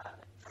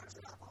drugs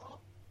and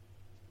alcohol,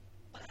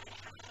 but I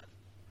have,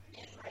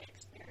 in my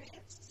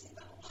experience, seen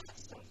that a lot.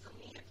 So for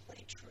me, it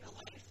played true to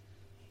life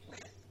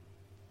with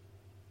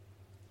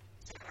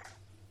Sarah.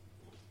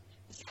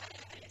 See,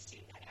 I had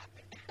seen that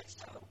happen.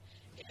 So,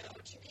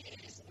 to me, it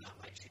is not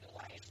my true to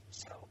life.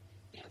 So,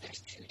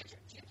 there's two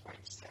different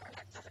viewpoints there. I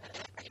have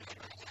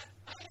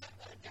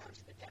gone down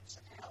to the depths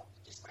of hell,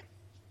 just like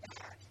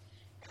that.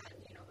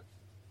 And,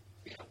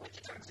 with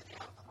the drugs and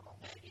the alcohol,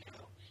 but,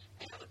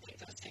 I don't think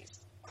those things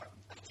are,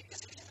 I think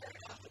those things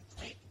are often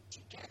played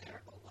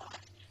together a lot.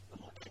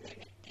 And then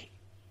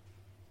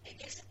it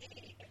gives the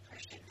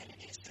impression that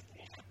it is something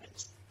that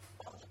happens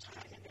all the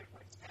time and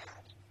therefore it's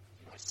bad.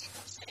 See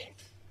what I'm saying?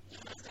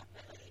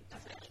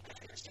 Definitely.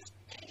 There's just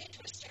getting into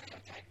a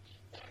stereotype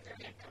that I'm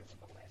very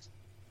uncomfortable with.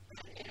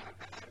 And, I'm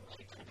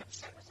really kind of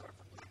upset with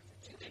Orphan Black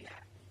for doing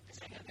that. Because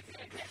I know that they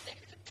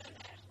could have done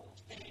that whole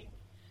thing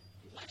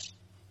much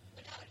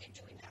without him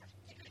doing that.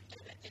 They could have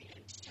done that thing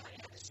and still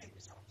had the same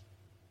result.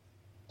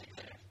 They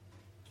could have.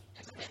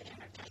 Because I didn't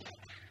have done that.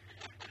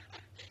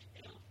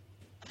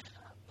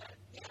 But,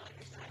 like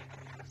I said,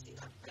 I have seen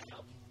that play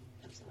out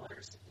in some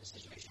other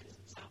situations.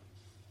 So,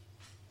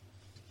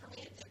 for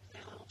me, it did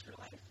play a little true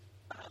life.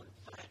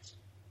 But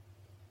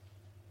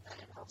that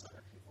involves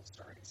other people's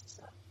stories.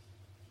 So,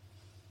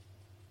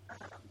 I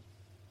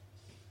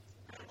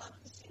love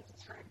the scenes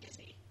with her and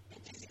Dizzy.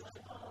 And Dizzy like,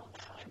 oh,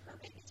 now I'm her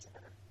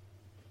babysitter.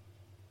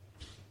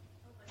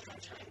 And I'm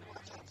trying to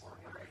watch out for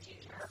her and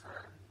take care of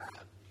her.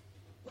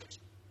 Which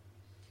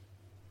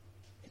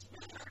it's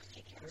really hard to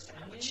take care of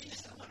someone when she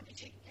doesn't want to be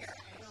taken care of.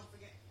 I don't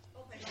forget.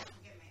 Oh, but I don't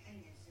forget my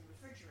onions in the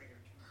refrigerator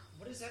tomorrow.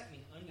 What does that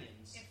mean,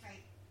 onions? If I,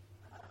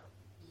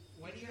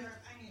 Why do you jar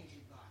have... of onions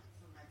you bought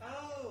for my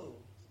Oh!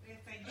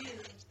 If I do,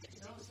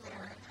 No, it's There,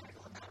 fine. I'm trying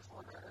to look out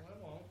for her. I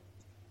won't.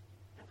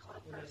 I'm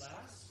calling Will her. it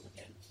last?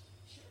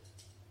 sure.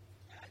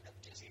 I know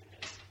Dizzy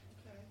is.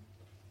 Okay.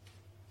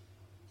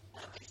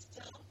 I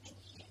still think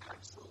he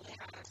absolutely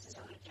has his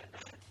own agenda.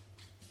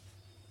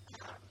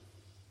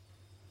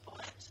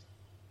 But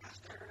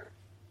after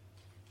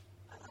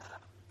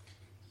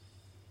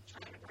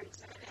trying to bring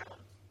Sarah down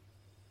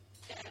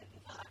and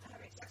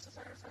having sex with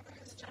her for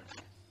his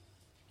agenda,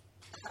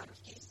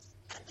 he's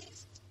at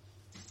least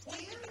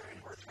slightly better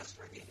and more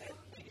trustworthy than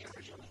we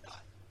originally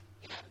thought.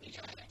 I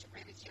have to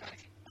bring it to you.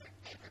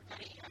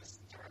 Everybody has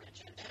their own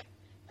agenda.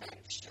 I'm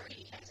sure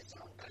he has his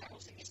own, but I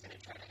don't think he's going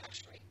to try to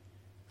actually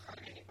hurt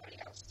anybody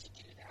else to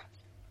do that.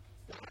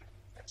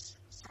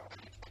 So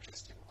I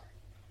trust him more.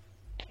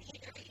 And he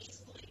very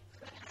easily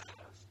could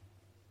have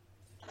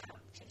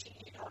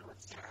continued on with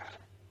Sarah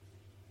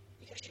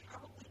because she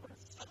probably would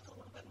have felt a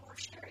little bit more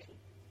sharing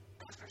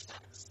after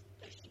sex,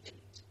 but he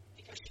didn't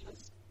because she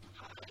was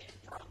high and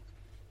drunk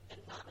and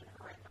not in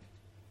her right mind.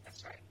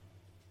 That's right.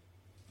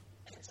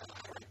 And so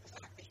I like the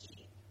fact that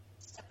he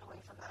stepped away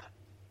from that.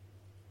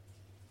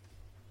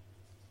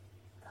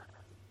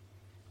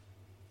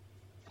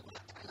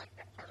 I like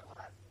that part a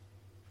lot.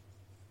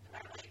 And I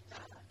like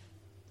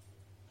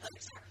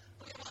Sarah.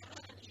 Okay, well, I'm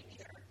not going to do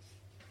either.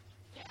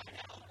 Yeah, I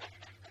know.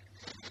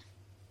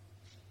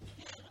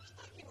 Yeah, it looks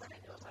like you want to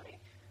know, honey.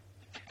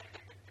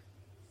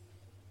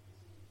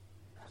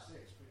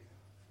 6, pretty hot.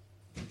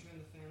 Can you turn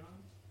the fan on?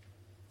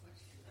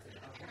 What's too I'm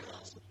loud? going to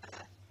parallels with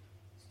that.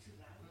 It's too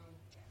loud. Oh.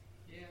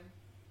 Yeah.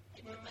 I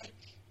did like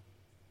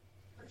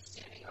her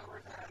standing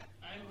over the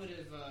I would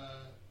have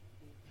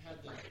had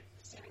the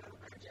standing over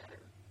the bridge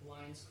and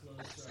blinds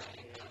closed throughout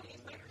the day.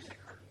 these layers of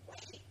her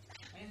white.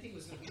 I didn't think it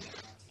was going to be that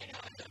hot today. I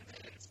don't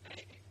think it's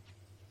big.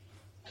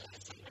 I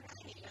like seeing her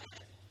hanging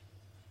out.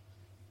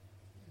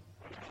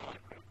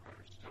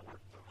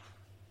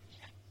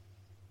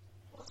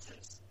 Well,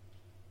 since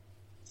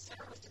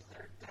Sarah was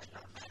declared dead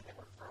and undead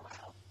for a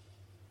while,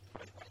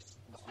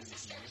 what was it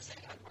Sarah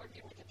saying? I'm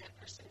working with a dead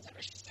person. Is that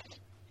what she said?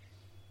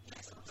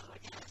 Yes, I'm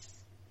like,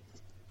 yes.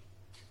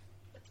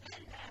 But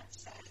then that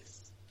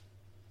says,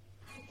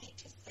 I need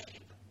to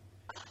save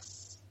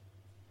us.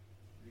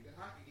 Pretty good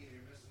hockey game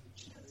you're missing.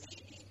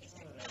 He's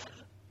like,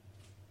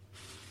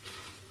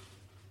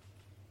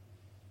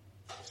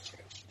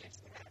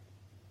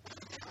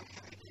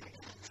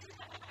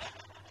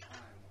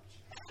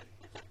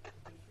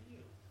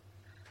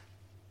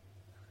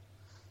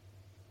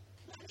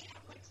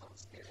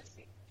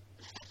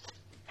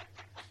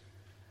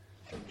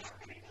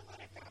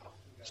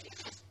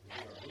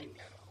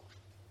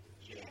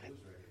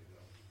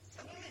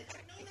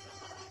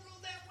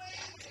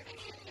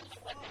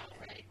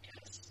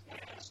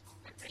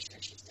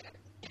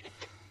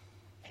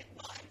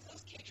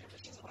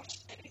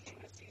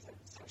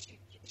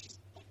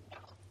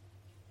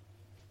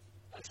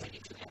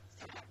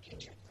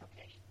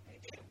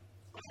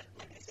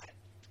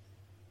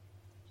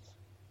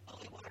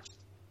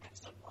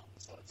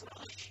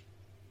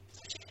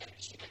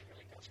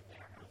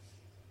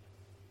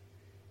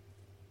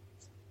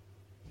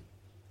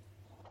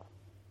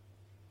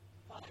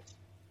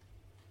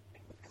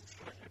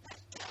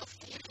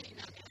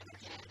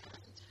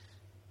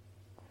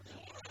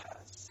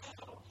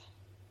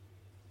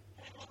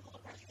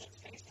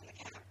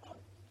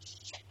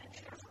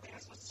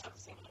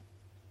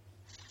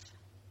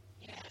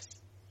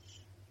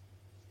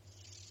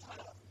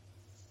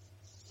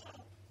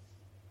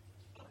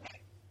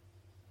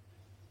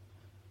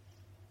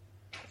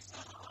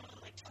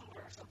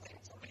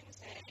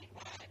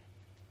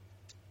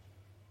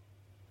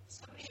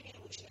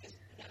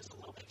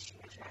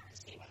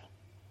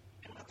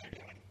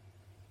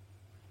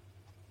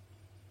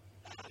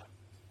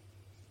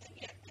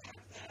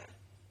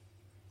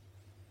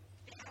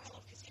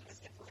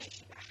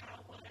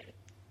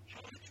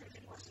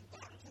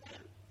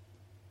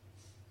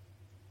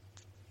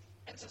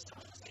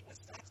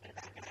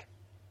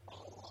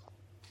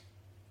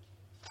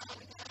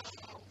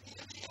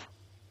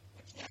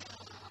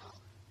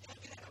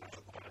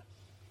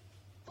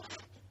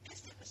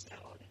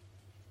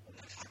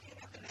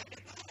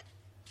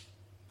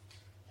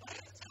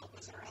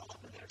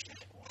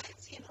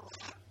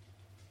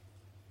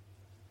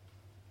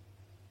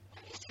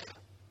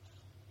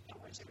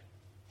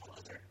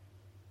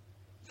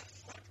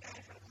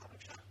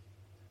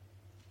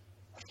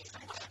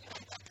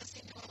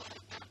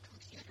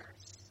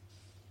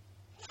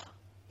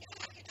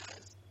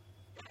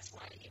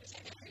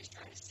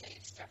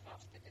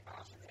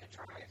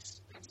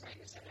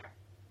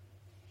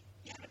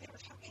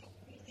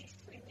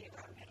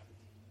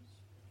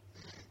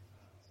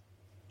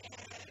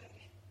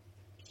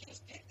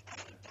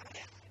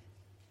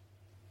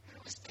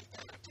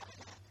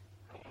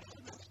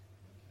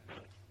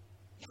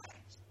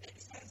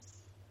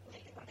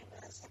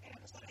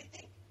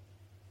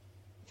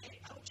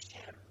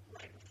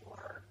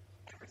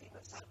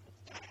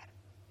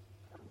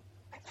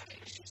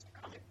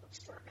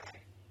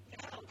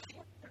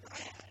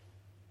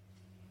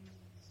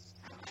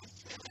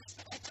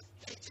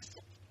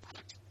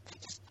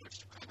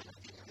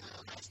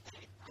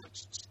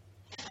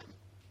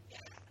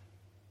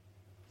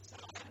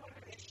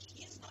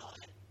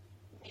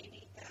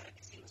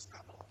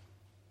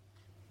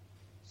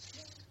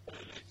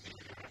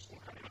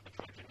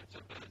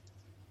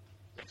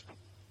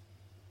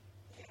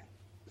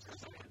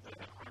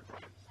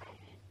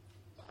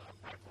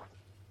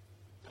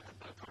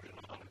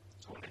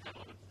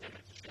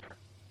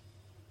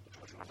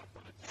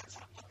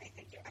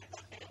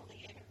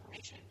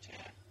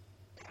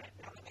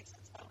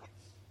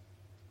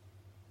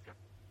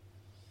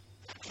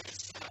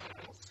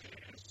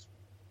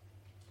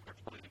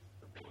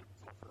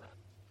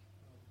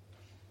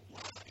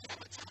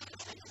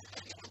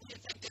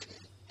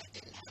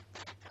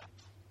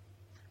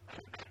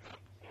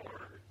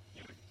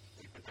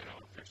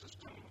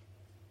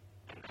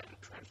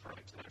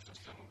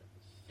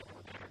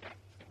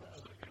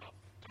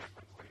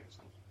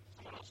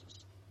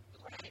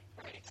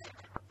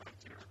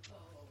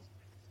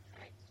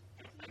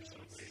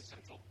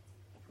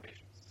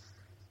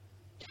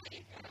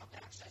 enough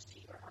access to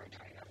your hard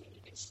drive. I mean,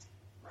 you can,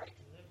 right?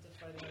 Live to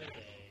fight another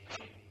day,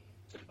 baby.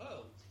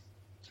 Oh,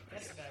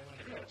 that's the guy I want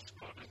to kill.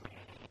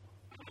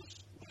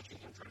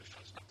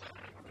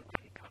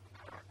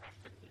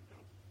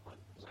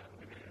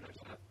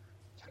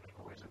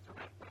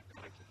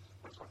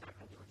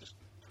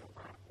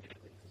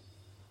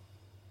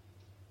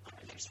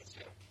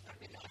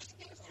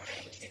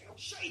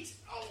 Shite!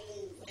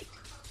 Oh!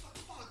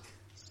 Fuck!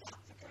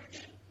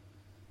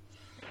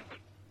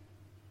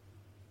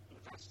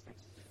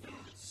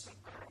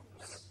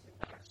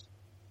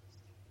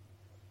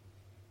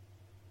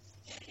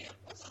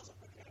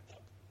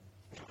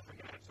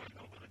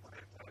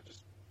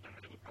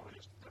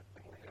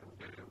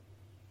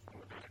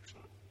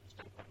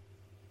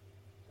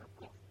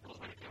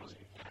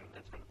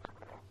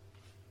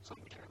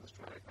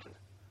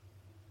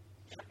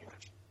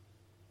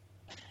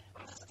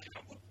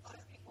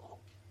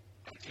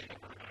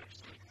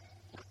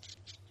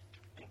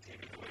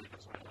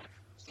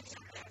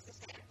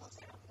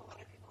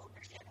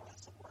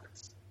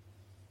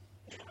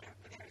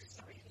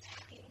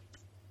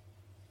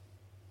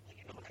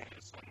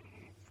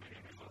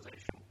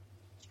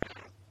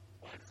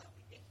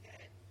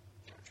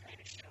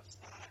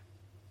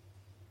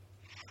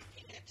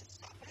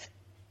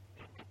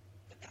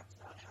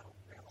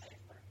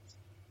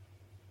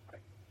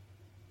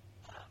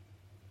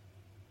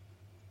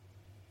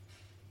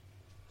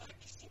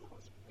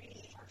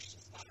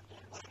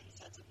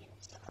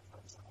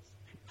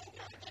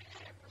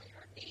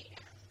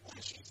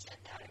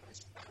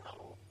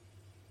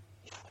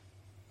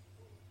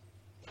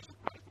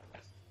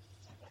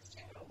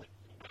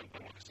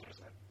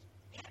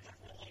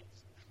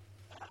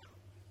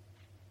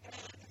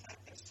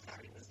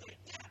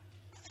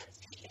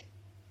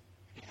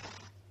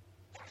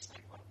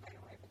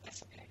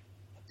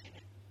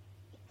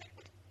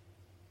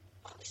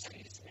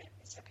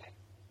 It's okay.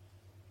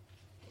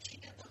 She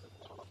did look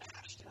a little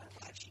abashed, and I'm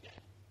glad she did.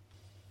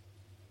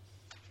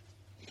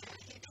 Yeah,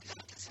 he did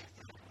not deserve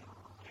that.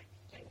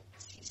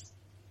 He's,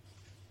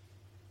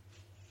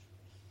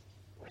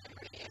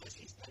 wherever he is,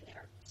 he's been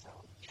there. So,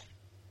 yeah.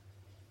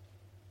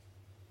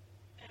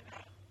 And,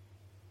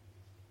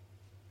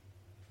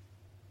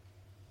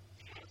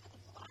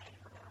 fly in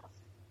her mouth.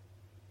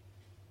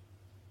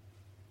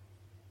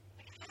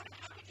 Like,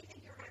 how do you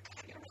think you're going to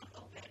cut your mouth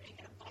open and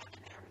get a ball in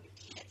there when you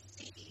can't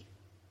see?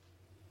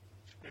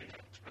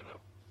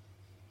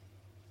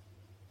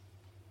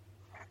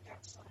 Cracked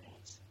out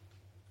science.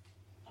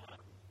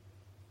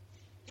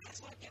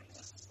 That's what gives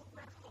us a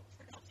sliver of hope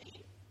for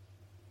nothing.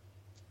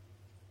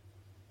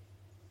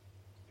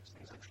 Makes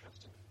things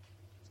interesting.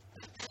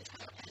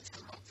 It's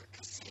a hope for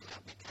Casino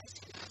because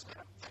he knows what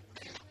I'm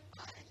It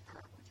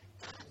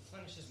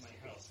replenishes my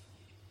health.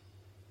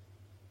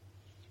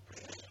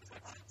 My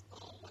last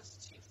goal was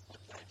to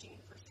flip that gene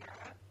for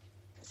Sarah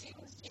because he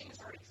was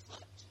already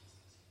flipped.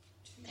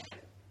 And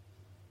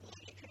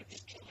he could have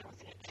just killed her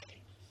within a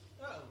day.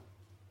 Oh!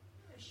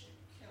 I should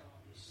kill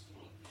all these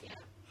Steve. Yeah.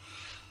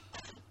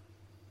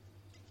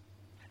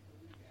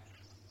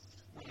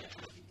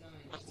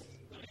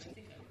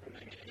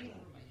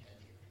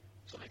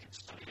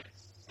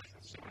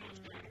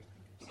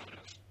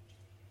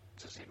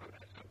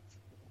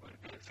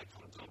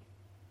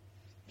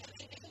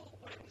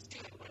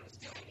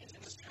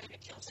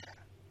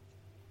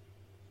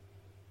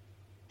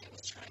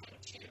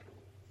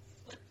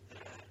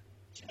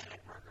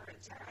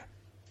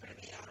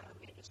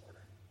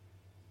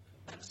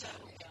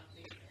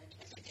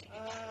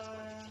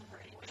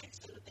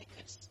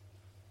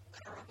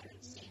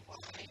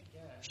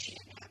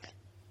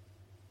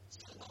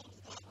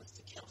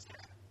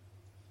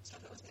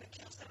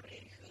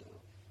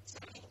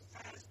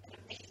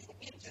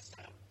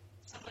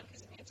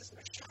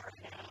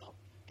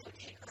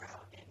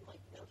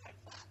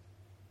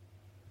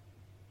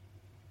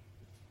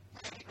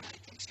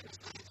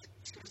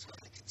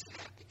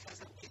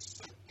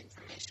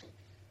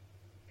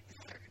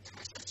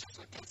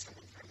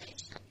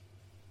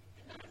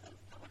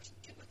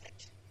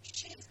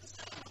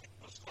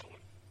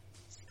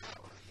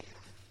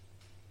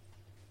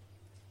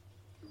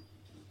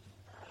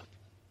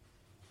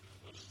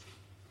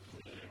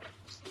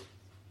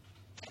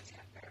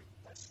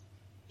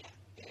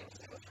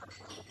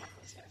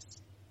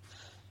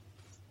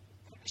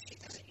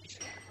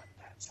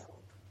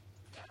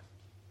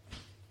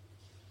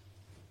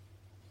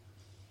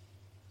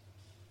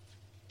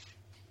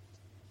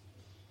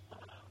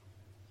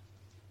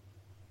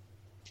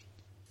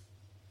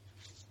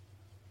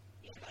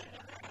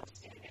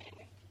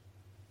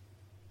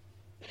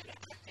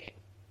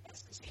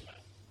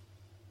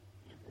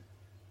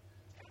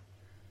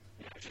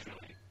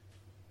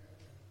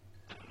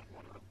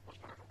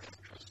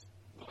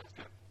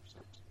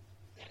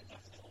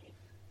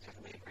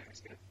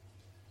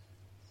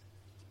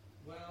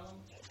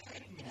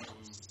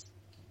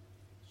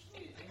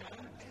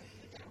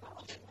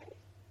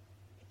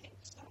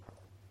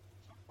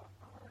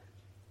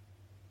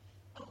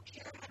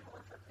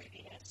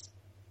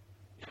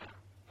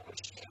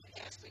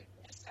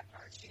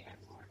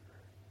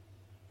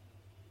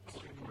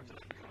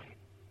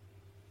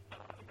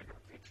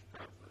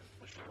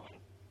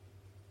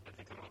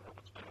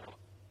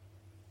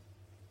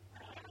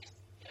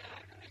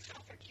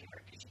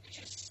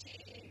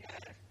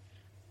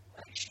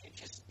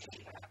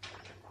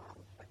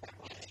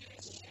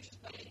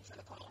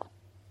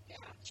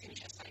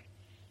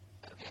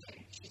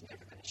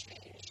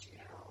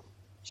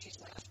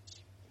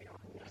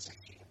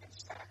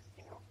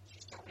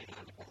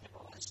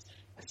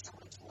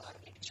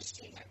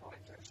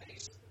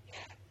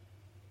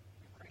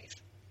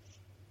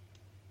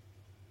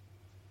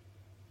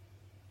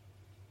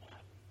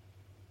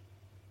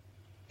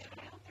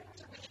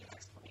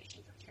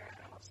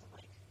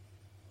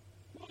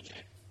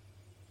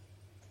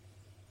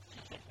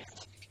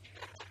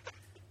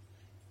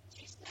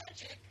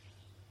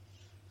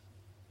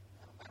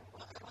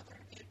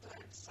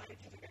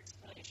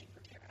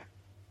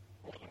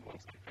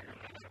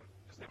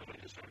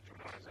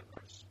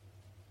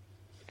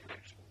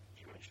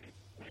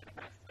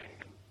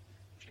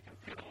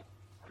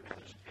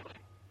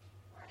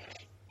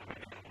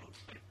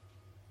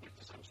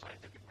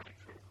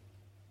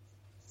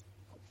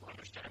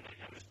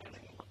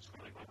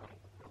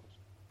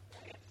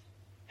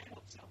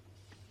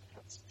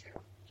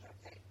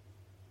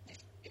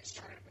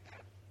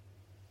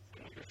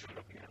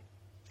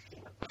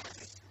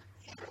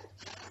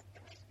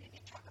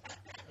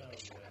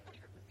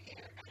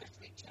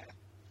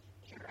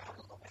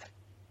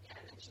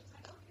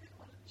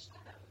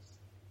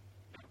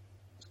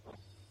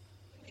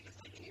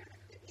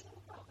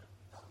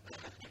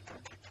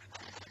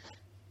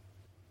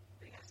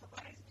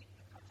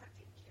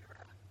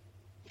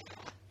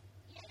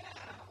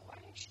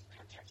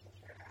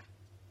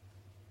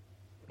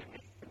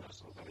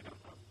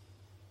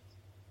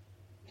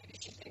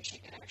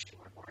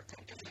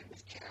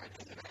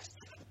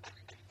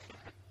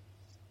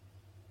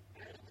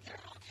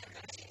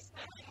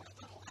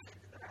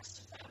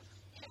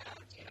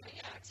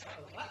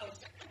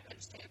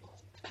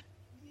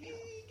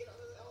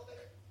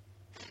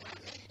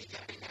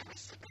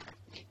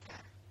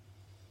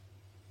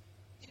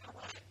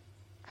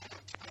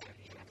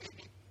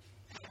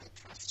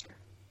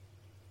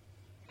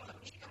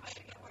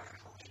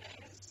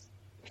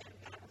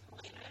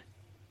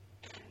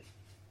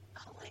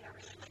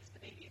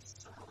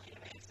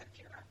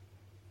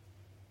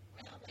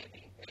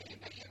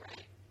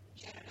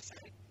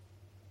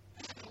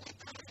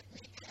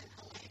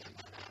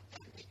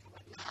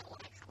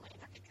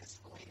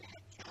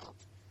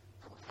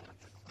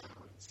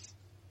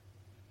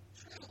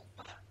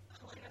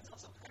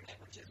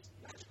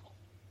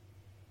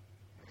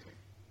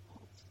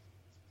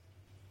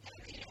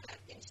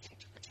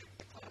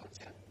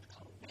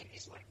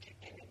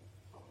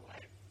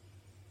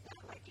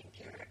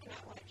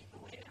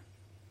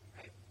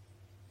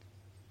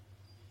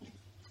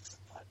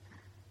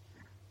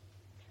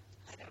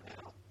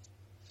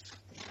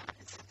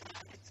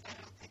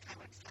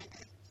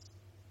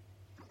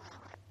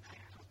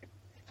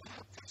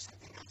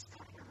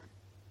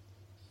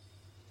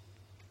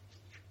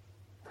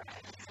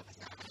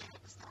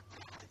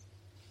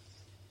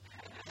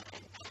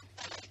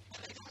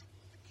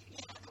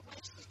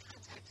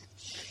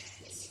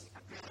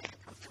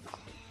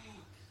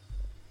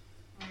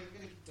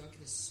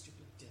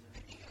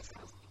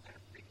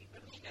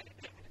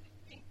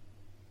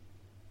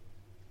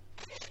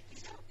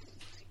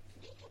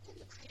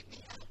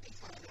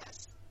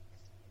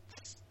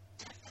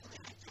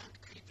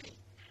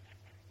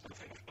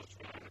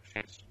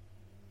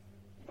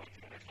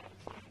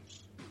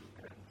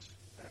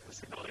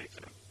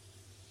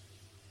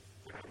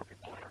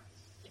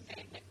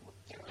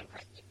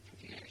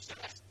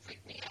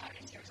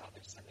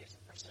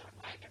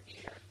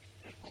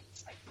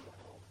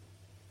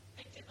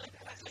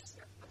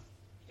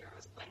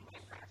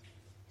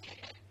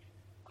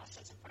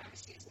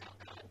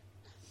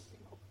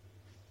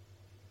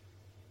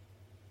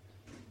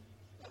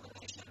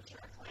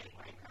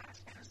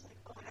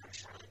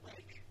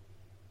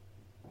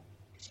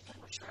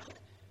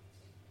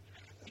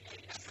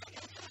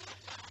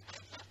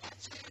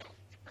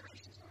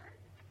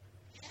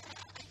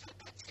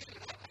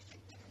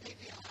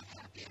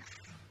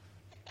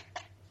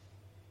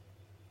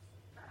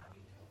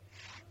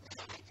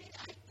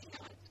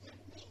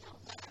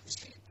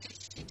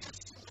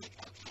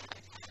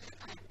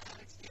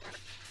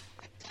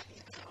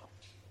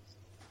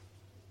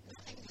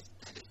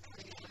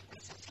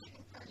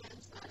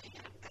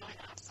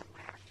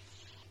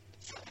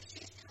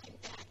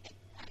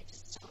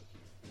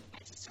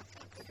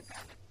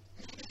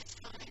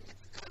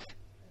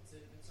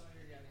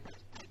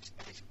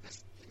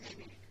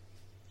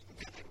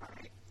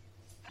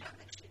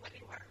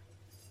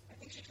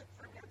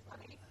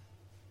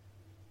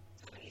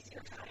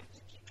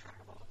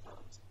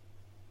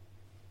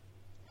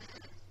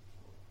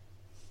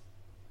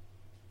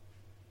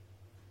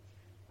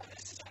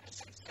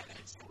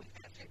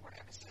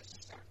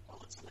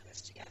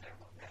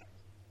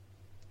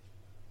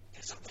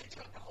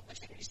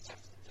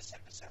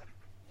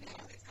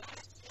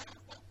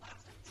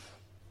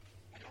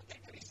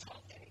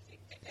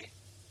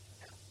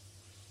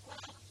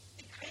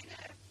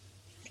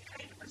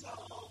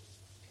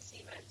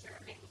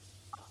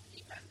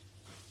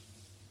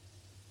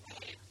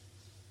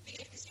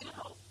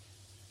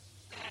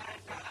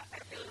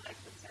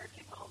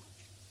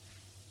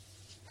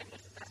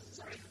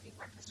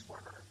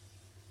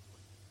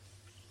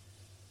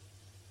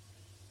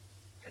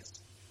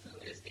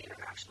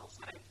 rational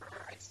side for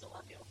her, I still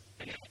love you.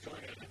 And yeah, I feel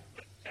like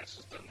Cass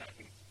has done that,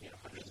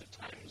 hundreds of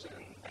times,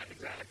 and that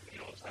exact,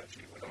 is how she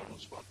would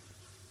almost well.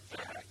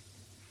 Yeah. And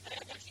I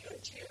love you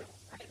too.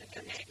 Right?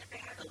 And they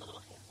had a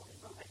little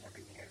handling moment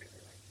every year. I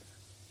really liked that.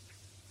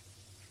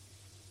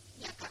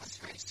 Yeah, that was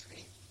very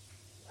sweet.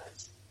 It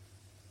was.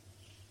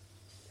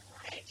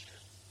 Right.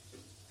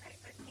 Right.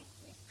 I think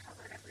we've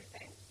covered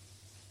everything.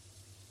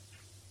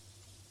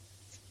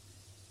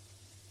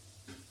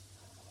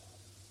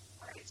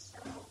 All right, so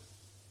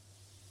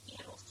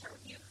Ian, we'll start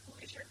with you. Who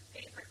is your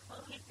favorite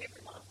clone and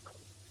favorite non-clone?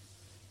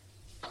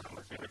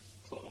 My favorite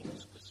clone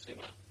was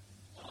Cosima.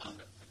 I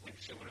think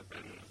she would have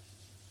been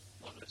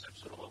on this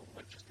episode alone,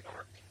 like just the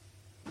arc.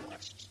 The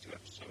last 2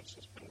 episodes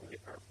has been really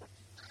powerful.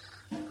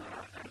 And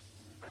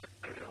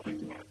I really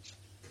liked about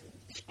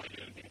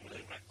Spider being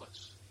really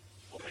reckless.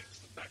 What makes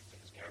the fact that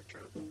his character,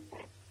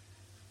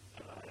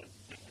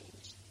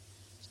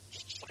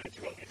 just trying to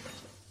do all the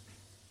effects.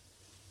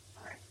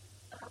 All right.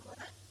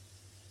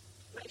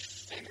 My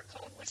favorite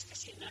clone was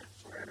Casina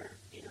for,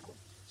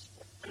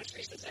 those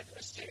reasons I've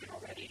listed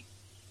already.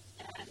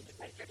 And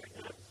my favorite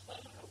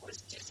non-clone was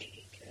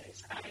Dizzy,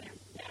 because I am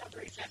now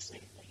very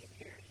fascinated by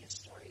hearing his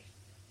story.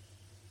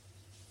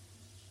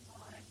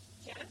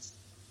 Yes?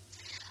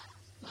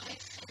 My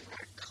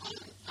favorite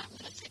clone, I'm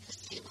going to say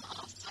Casima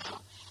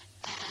also.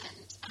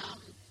 And,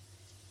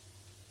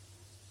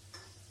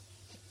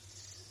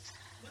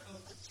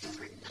 it's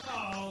favorite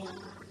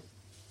non-clone.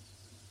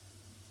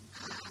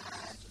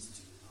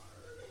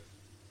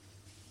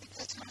 It's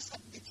a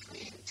toss-up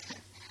between,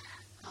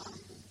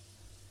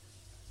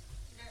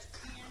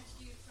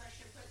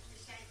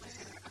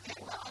 okay,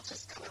 well, I'll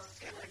just go with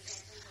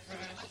Felix.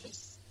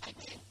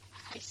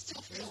 I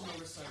still feel There's no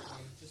like,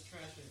 recycling. Just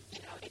trash it.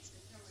 it's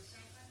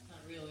Not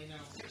really, no.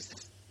 there's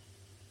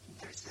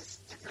this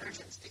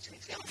divergence between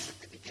Felix at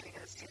the beginning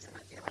of the season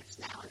and Felix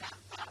now, and that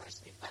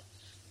bothers me. But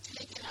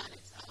taken on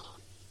its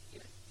own,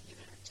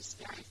 just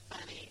very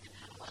funny and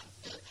had a lot of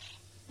food.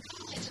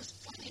 Not only just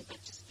funny,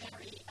 but just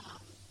very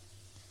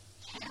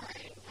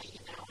caring.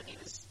 When he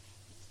was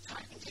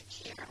talking to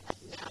Kira,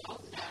 like, no,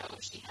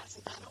 she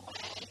hasn't gone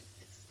away.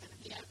 It's going to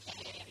be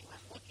okay. And he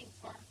went looking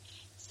for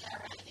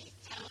Sarah, and he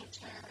found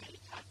her, and he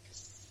caught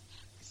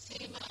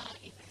Casima.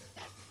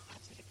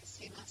 That's a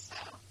Casima, so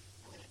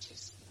I'm going to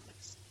choose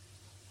Felix.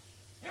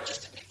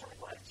 Just to make her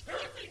one.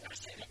 Really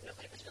understanding that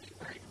I was really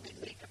wearing big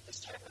makeup this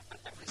time. I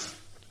thought that was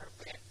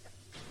appropriate.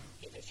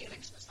 Even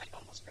Felix was like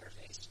almost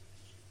barefaced.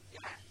 Yeah.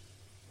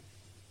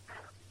 I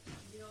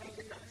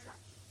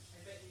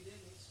bet you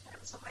didn't.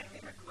 So my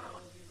favorite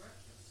clone Your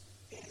breakfast.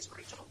 is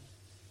Rachel.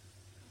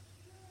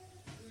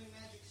 Doing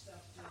magic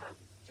stuff too.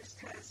 Just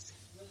because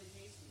Really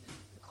tasty.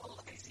 Nicole,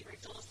 I see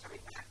Rachel is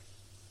coming back.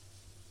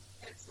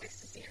 It's nice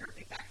to see her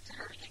be back to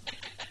her.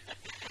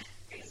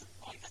 He's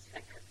always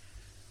thicker.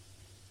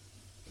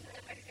 And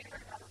my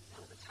favorite about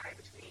the tie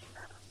between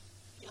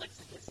Felix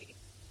and Lizzie.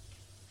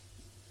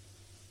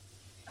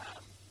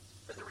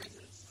 For the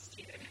reasons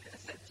Steven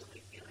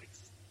essentially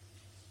Felix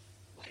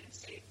went and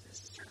saved his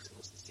sisters and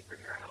was the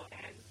superhero,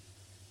 and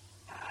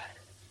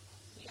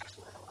we have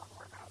to learn a lot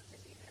more about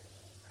Lizzie than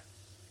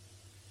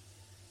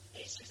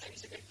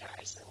he's a good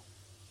guy, so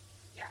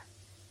yeah.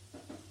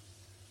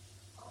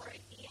 All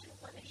right, Ian,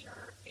 what is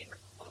your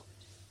favorite quote?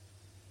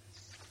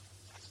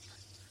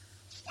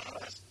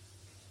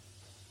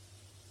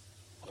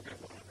 I'll get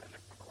one of them in a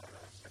lot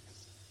of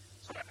seconds.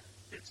 So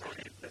it's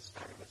already, this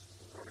part of this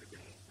has already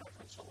been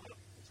referenced a lot.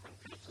 It's when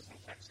Felix is in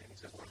texting, he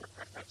says, whatever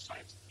correct that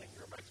science thing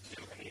you're about to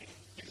do, I need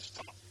you to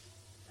stop.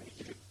 I need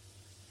you to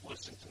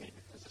listen to me,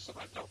 because this is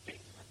about doping.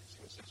 He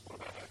says, what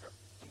about her?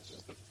 And this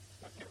is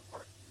my favorite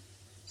part.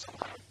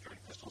 Somehow, during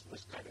Crystal's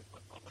misguided,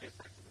 but oddly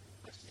effective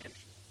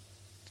investigation.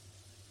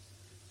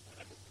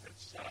 And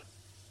it's, like,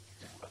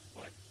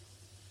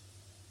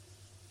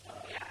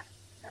 Yeah.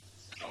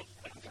 so,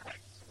 and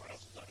direct. So what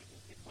else is that?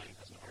 He playing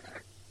as an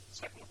order.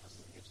 Second one has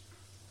the news.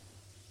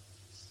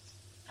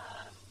 I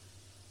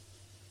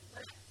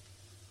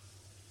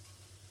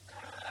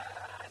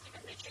think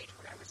I'm going to change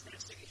what I was going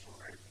to say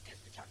before, because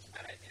we talked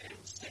about it, and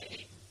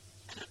say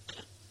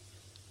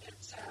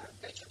it's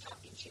Rachel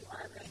talking to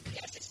Arvin.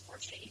 Yes, it's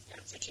fortunate you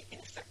found such an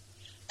ineffective.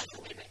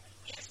 Wait a minute.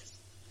 Yes, it's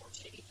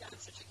fortunate you found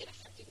such an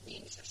ineffective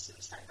means of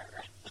suicide,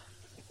 Barbara.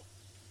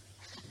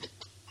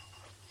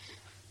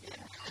 Yeah.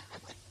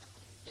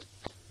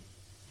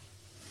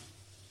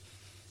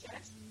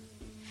 Yes.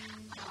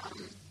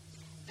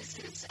 This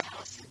is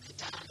Allison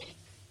Padani.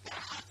 There are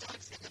hot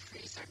dogs in the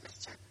freezer,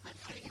 mister. I'm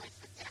putting my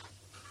foot down.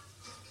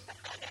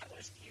 That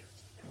was cute.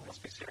 Let's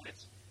be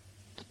serious.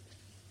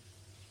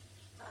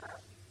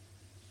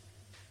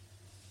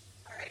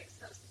 All right,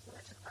 so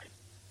that took time.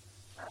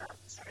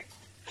 Sorry.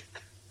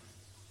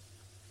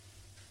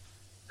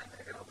 I'm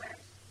going to go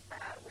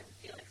with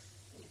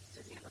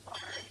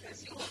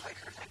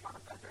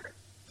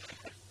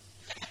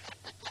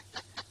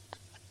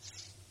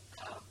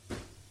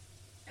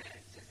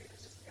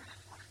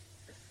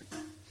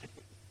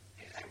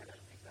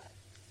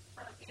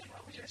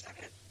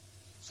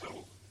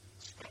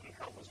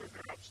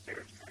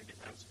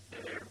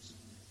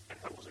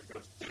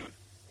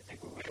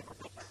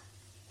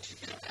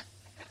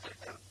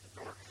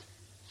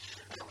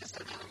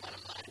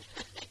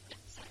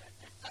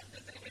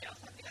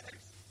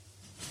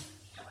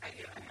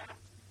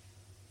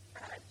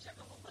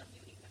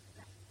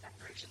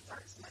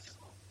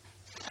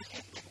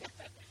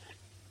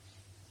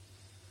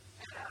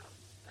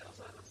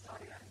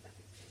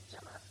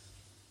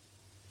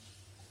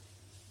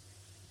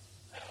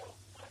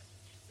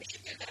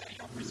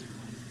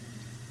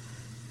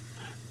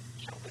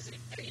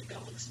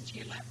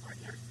your lab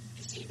partner,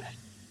 Casima.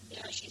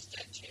 Yeah, she's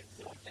dead too.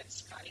 No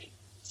offense,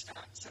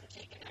 Scott, some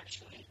taken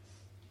actually.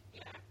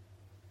 Yeah.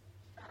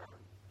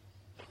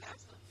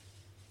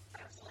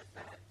 That's like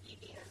that.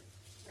 Evie and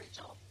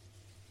Rachel.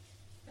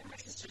 And my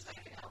sister's like,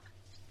 you know,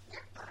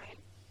 you're fine.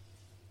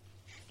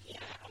 Yeah,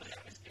 oh,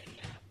 that was good,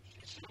 yeah.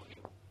 She show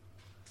you.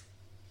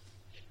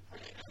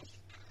 Really nice.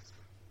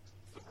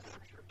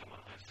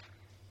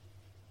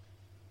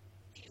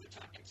 You were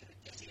talking to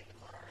Dizzy in the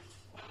bar.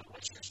 Well,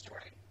 what's your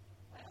story?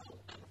 Well,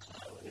 I'm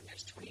Chloe, and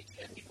there's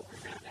 22 people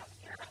around out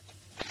there.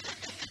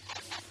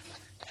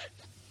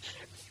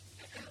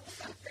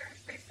 I'm very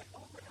afraid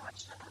oh my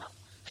gosh, shut up.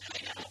 I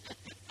know.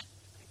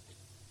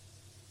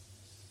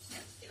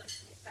 Yes, you know,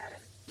 she said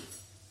it.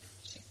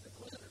 She's the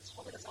glue that's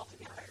holding us all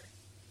together.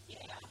 Yeah.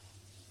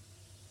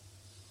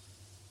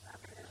 I'm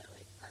really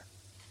like her.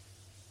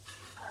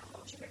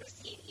 What would you ever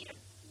see, Ian?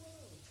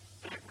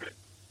 I'm good.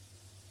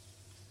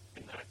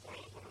 And I thought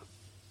it was one of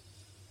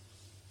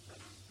the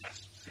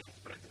best scenes,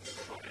 but I didn't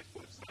enjoy it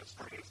was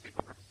starting to sleep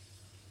over.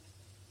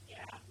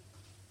 Yeah.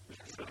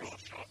 Because they're all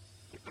shot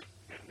with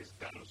these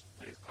guns,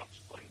 these cops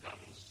playing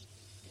guns,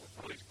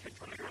 all these kids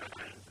running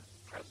around,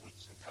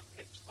 presents and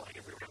cupcakes flying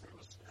everywhere. It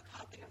was The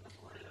popping of the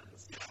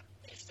balloons. Yeah.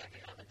 They stuck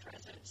it on the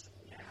presents.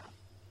 Yeah.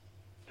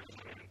 It was,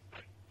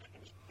 it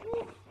was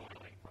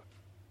overwhelming, but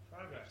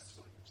Progress.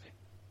 so you can see.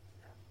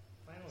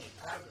 Finally,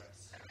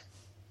 progress.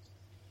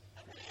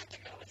 I'm going to have to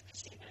go with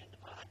Casima in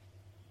the pod.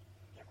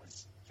 It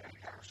was very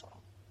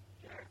powerful.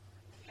 Yeah,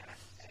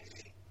 I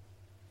agree.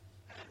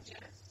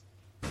 Yes.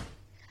 I'm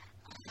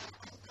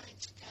going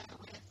to go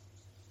with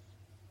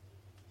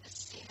the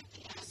scene at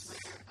the end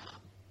where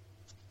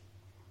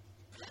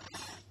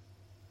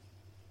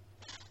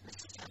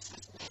Mrs. Dance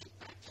has made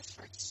breakfast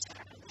for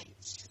Sarah and they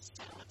sit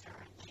down with her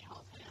and they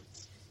hold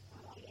hands.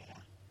 Oh, yeah.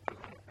 It was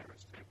one of my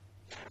favorites too.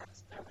 Yeah,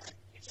 that's good.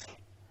 You say,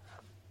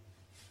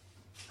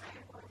 I want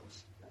to go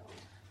with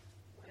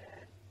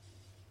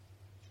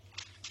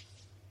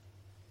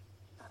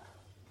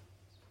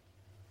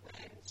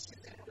when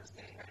Susan was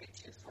getting ready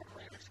to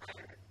formally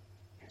retire.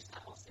 There's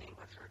that whole thing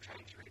with her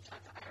trying to reach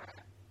out to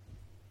Ira.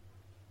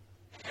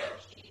 And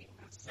he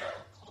was so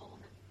calm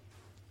and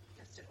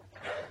distant with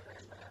her.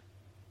 And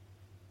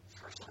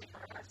fortunately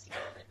for us, he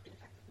had an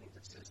infected means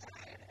of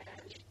suicide.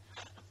 And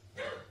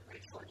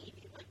Rachel and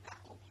Evie like that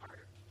whole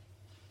part.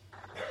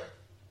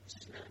 Which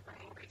is really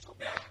bringing Rachel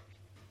back.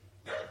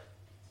 And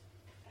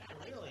I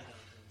like Really, that.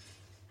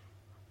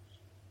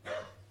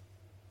 Duncan.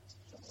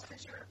 So what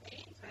is your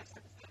opinion? Can I say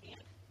this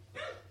again?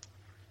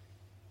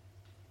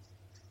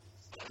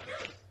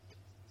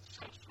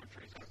 Sounds for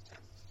 3 out of 10.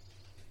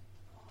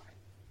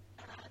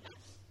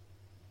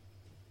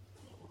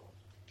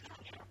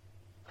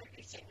 Like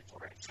I said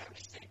before, it's time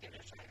to say give it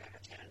a 5 out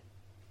of 10.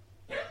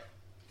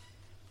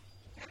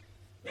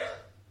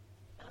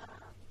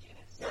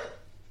 Yes.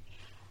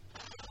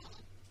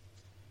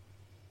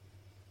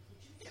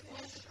 It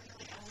wasn't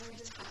really over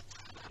the top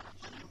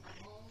when I went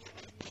give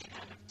it an 8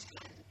 out of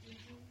 10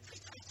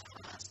 because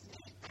I was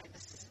made by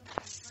Mrs.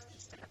 S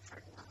instead of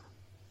her mom.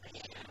 But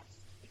yeah,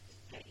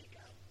 there you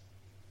go.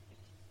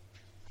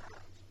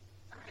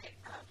 Alright,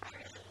 I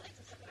really like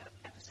this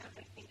episode.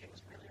 I think it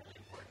was really, really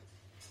important.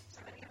 So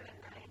I'm going to give it a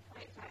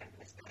 9.5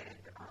 misguided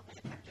but all the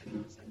effective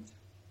reasons.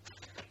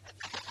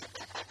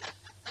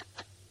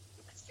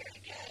 That's very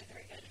good,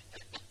 very good.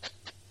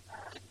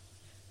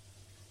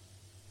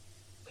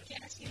 But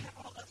yes, you have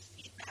all the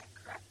feedback,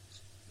 correct?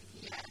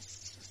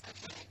 Yes.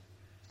 Okay.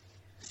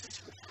 This is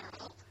from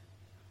Harold.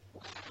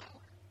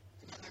 Wow.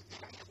 Another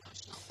very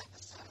emotional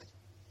episode.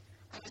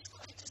 I was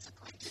quite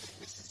disappointed in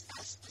Mrs.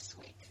 S this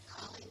week,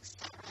 calling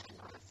Sarah an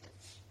orphan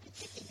and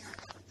taking her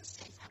out of the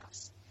safe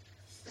house.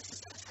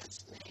 Mrs. S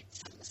has made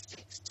some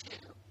mistakes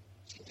too.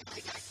 She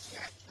nearly got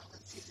Kira killed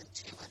in season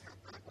 2 when her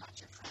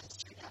birdwatcher friends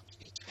turned out to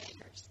be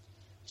traitors.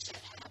 Shit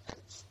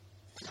happens.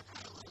 And the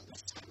problem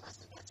this time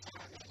wasn't that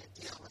Sarah made a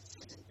deal with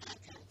Susan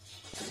Duncan.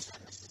 It was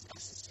that Mrs.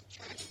 S's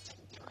security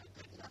didn't do a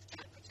good enough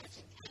job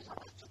protecting Kendall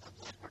after the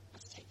blood work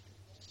was taken.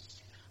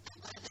 I'm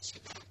glad that she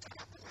backed her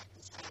up and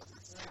reconciled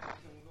with Sarah.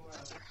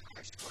 Those are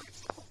harsh words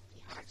that will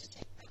be hard to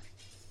take back.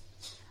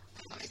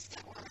 I always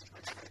get worried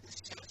whenever this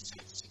show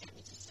starts to get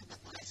me to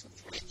sympathize with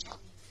Rachel.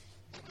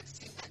 It would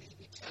seem that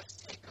Evie chose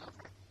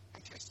takeover,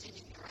 and her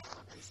seeming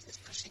irrelevance is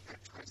pushing her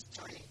towards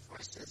joining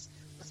forces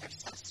with her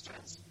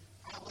sisters,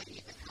 probably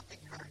even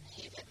helping her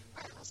hated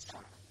rival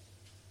Sarah.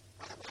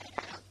 By the way,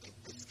 I don't think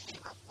this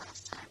came up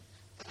last time,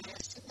 but I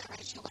assume that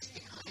Rachel was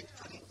behind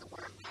putting the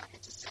worm back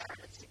into Sarah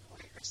to take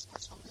away her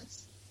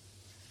specialness.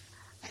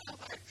 I know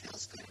Bart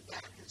feels good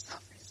about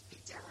himself for his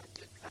beatdown on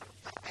Duco,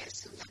 but I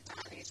assume that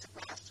Donnie's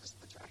arrest was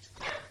the direct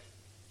fire.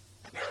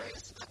 I'm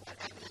curious about what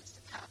evidence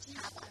the cops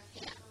have on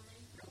him,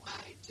 and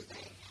why do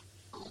they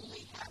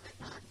only have it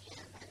on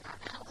him and not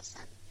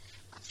Allison?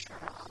 After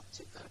all,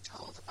 Duco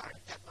told Bart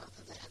that both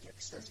of the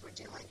Hendrickses were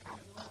dealing out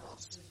of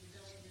bubbles.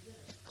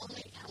 If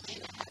only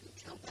Helena hadn't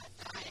killed that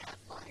dyad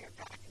lawyer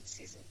back in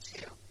season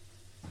 2.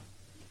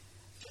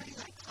 During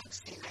that club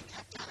scene, I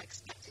kept on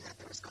expecting that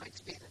there was going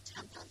to be an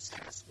attempt on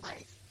Sarah's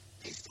life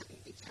based on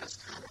Evie those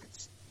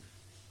comments.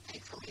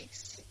 Thankfully,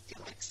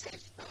 Felix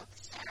saved both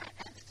Sarah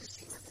and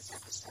Cosima this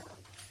episode,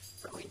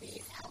 but we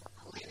need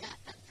Helena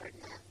and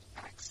Ferdinand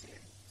back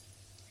soon.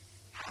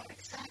 How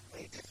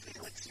exactly did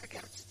Felix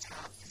forget to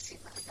tell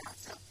Cosima about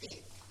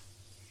Delphine?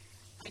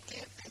 I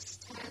give this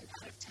 10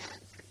 out of 10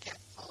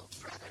 forgetful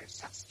brother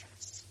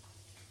sisters.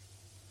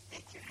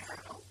 Thank you,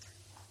 Harold.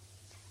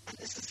 And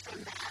this is from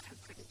Matt, who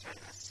couldn't join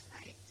us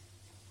tonight.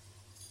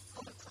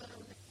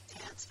 Homoclone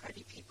dance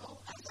party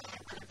people, although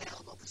I'm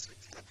unavailable this week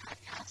for the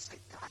podcast, I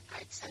thought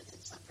I'd send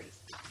in some brief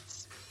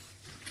thoughts.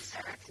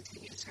 Sarah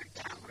continues her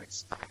downward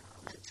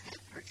spiral and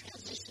her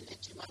transition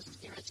into most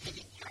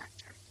irritating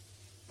character.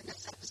 In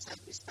this episode,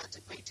 we spent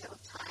a great deal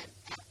of time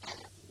at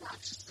an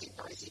obnoxiously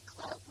noisy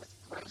club with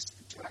gross,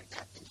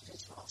 drugged-up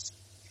individuals.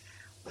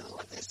 Little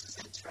of this was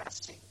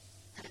interesting,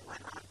 and it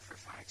went on for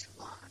far too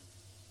long.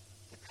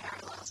 The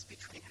parallels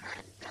between her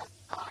and Beth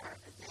are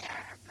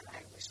there, but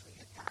I wish we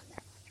had gone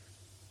there quicker.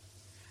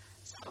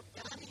 So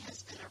Donnie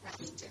has been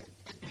arrested,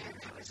 and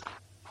Mario is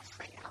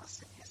offering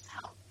Allison his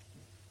help.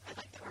 I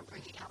like that we're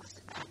bringing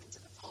Allison back into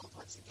the fold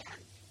once again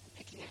and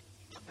picking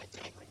up a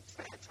dangling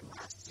thread from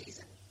last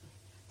season.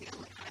 The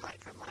only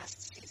highlight from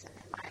last season,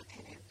 in my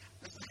opinion,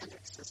 was the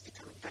Hendrickses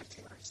becoming drug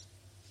dealers.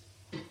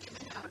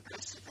 Given how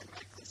aggressive and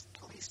reckless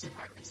police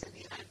departments in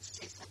the United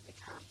States have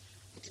become,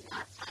 I do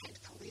not find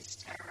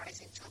police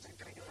terrorizing children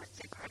during a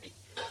birthday party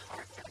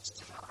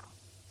far-fetched at all.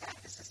 That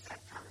is a sad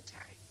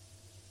commentary.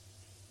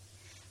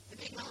 The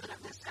big moment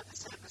of this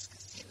episode was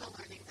Cosima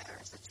learning there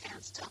is a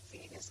chance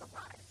Delphine is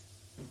alive.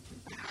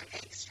 My heart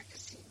aches for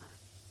Cosima.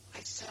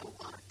 I so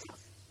want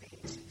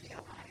Delphine to be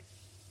alive.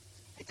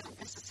 I don't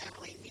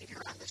necessarily need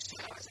her on the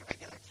show as a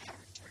regular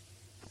character,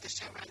 but the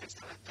showrunners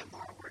have a bit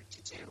more work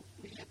to do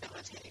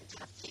rehabilitating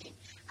Delphine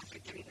after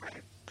giving her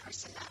a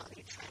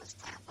personality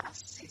transplant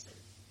last season.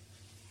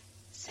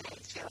 Say,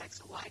 Felix,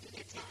 why did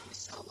it take you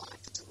so long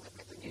to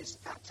deliver the news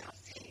about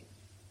Delphine?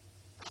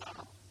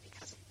 Oh,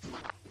 because of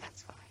plot,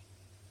 that's why.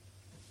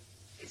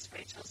 Is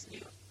Rachel's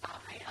new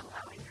eye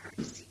allowing her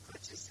to see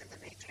glitches in the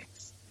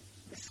Matrix?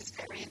 This is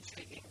very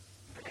intriguing,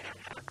 but I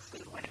don't have a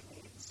clue what it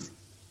means.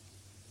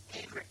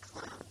 Favorite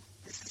clone.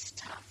 This is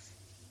tough.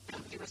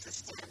 Nobody was a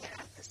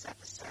standout this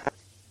episode.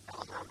 I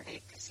will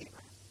nominate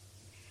Cosima.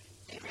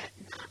 Favorite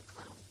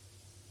non-clone.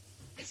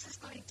 This is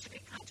going to be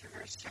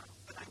controversial,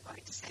 but I'm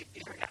going to say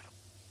Beardo.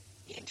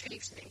 He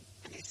intrigues me,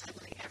 and he's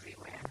suddenly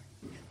everywhere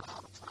in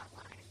all the plot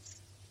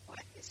lines. What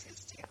is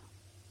his deal?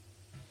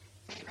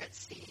 Favorite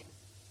scene.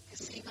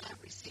 Cosima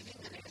receiving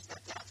the news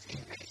that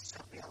Delphine may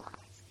still be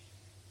alive.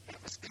 There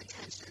was good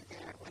tension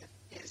there with,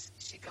 is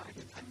she going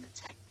to put the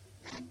tech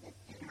magnet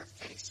in her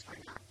face or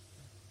not?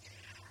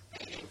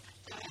 Rating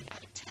 9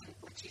 out of 10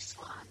 witchy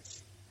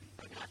swans.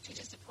 I'm not too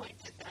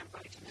disappointed that I'm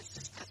going to miss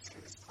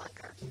discussing this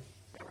clunker.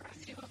 There were a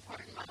few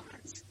important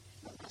moments,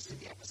 but most of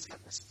the episode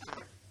was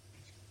fun.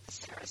 The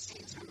Sarah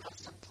scenes were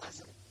most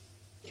unpleasant.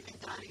 Even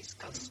Donnie's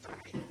ghost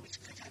story,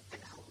 which could have been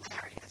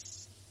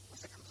hilarious,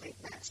 was a complete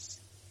mess.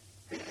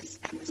 This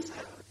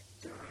episode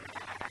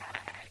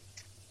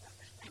dragged.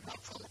 I'm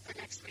hopeful for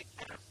next week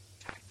that I'll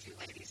talk to you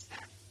ladies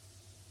then.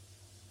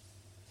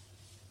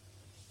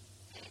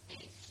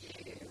 Thank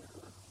you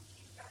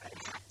for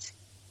that.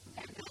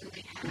 And then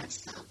we have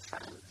some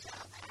from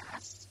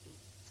Valpass.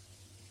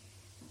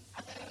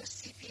 Hello,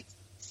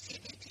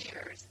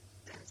 CVPers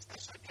and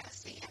special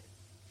guest Ian.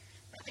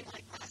 Nothing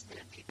like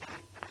last-minute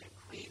feedback, but I'm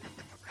queen of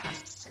the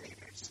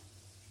procrastinators.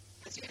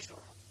 As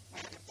usual,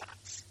 random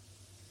thoughts.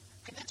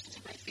 I mentioned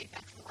in my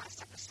feedback from the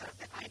last episode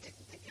that I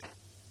didn't think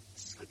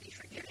this would be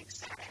forgiving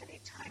Sarah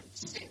anytime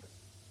soon.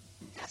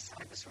 Yes,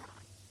 I was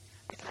wrong.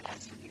 I thought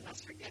Ez would be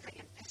less forgiving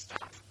and pissed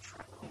off for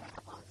a little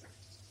while longer.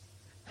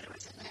 But it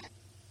was a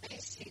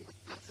nice scene with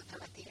both of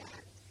them at the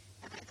end,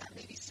 and I thought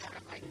maybe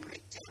Sarah might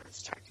break down and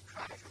start to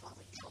cry from all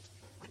the guilt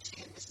when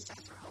she and Mrs.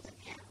 S were holding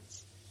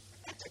hands.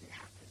 But that didn't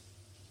happen.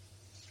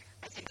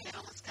 I think I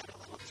almost got a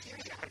little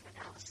teary-eyed when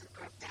Allison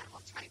broke down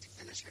while trying to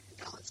finish her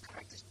condolence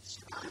card to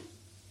Siobhan.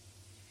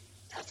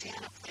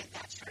 Tatiana played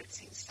that short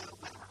scene so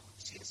well.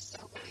 She is so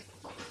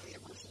believable with the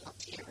emotional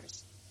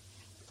tears.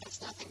 But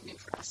that's nothing new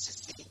for us to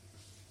see.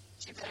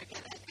 She better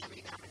get an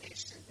Emmy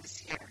nomination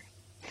this year.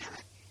 Damn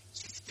it,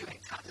 she's doing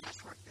top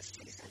enough work this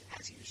season,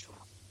 as usual.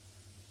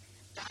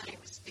 Donnie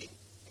was being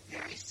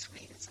very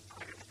sweet and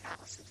supportive of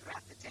Allison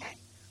throughout the day.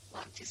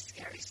 Loved his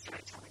scary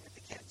storytelling with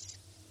the kids.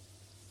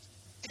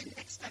 Didn't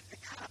expect the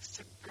cops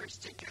to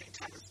burst in during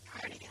Tyler's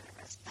party and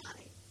arrest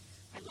Donnie.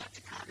 I'd love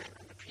to comment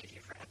on the preview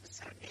for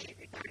episode 8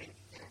 regarding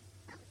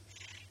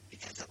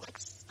because it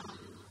looks,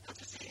 I'll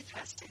just say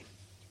interesting.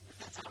 But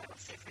that's all I will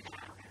say for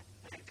now.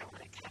 And I don't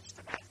want to catch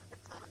the Wrath of the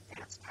Clone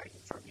dance party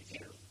for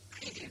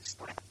preview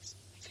spoilers.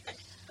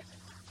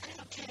 I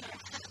don't care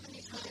how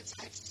many times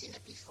I've seen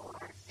it before.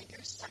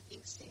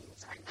 Finger-sucking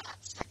scenes are not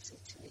sexy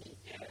to me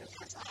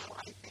because all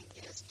I think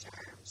is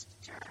germs.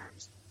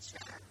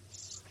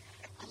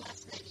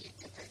 Unless maybe you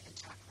dip it in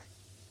chocolate.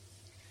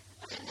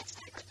 Okay, next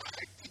I would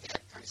like to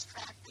get first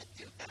crack at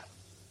Duco.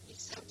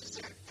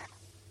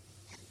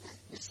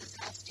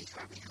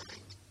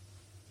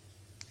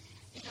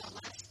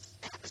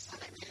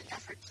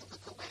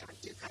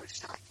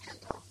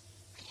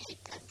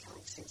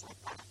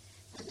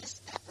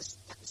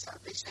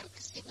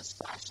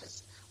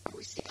 photos where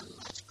we see a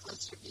much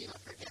closer view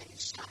of her getting a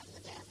shot in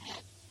the damn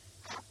head.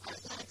 I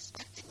was not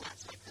expecting that,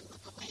 so I couldn't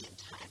look away in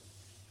time.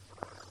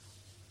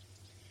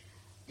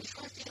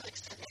 Before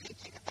Felix said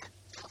anything about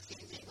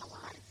Delphine being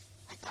alive,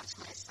 I thought to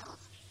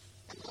myself,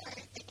 the more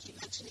I keep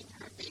mentioning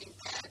her being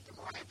dead, the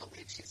more I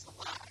believe she's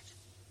alive.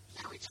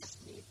 Now we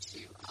just need to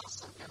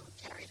also know who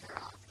carried her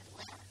off and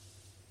where.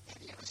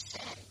 Maybe it was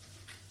Shay.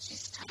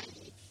 She's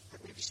tiny,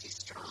 but maybe she's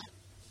strong.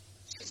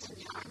 She's in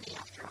the army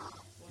after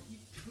all.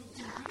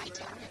 I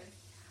doubt it.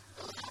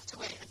 We'll have to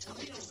wait until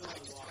they decide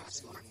to throw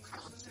us more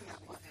crumbs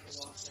about what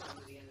Christian saw.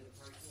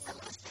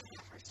 Unless they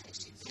have her say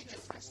she'd taken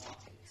for a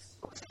second,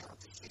 or was able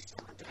to see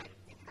someone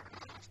dragging her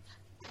off.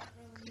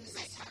 Couldn't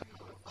make out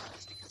who it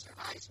was because her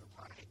eyes were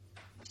wide,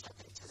 or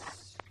something to that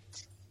effect.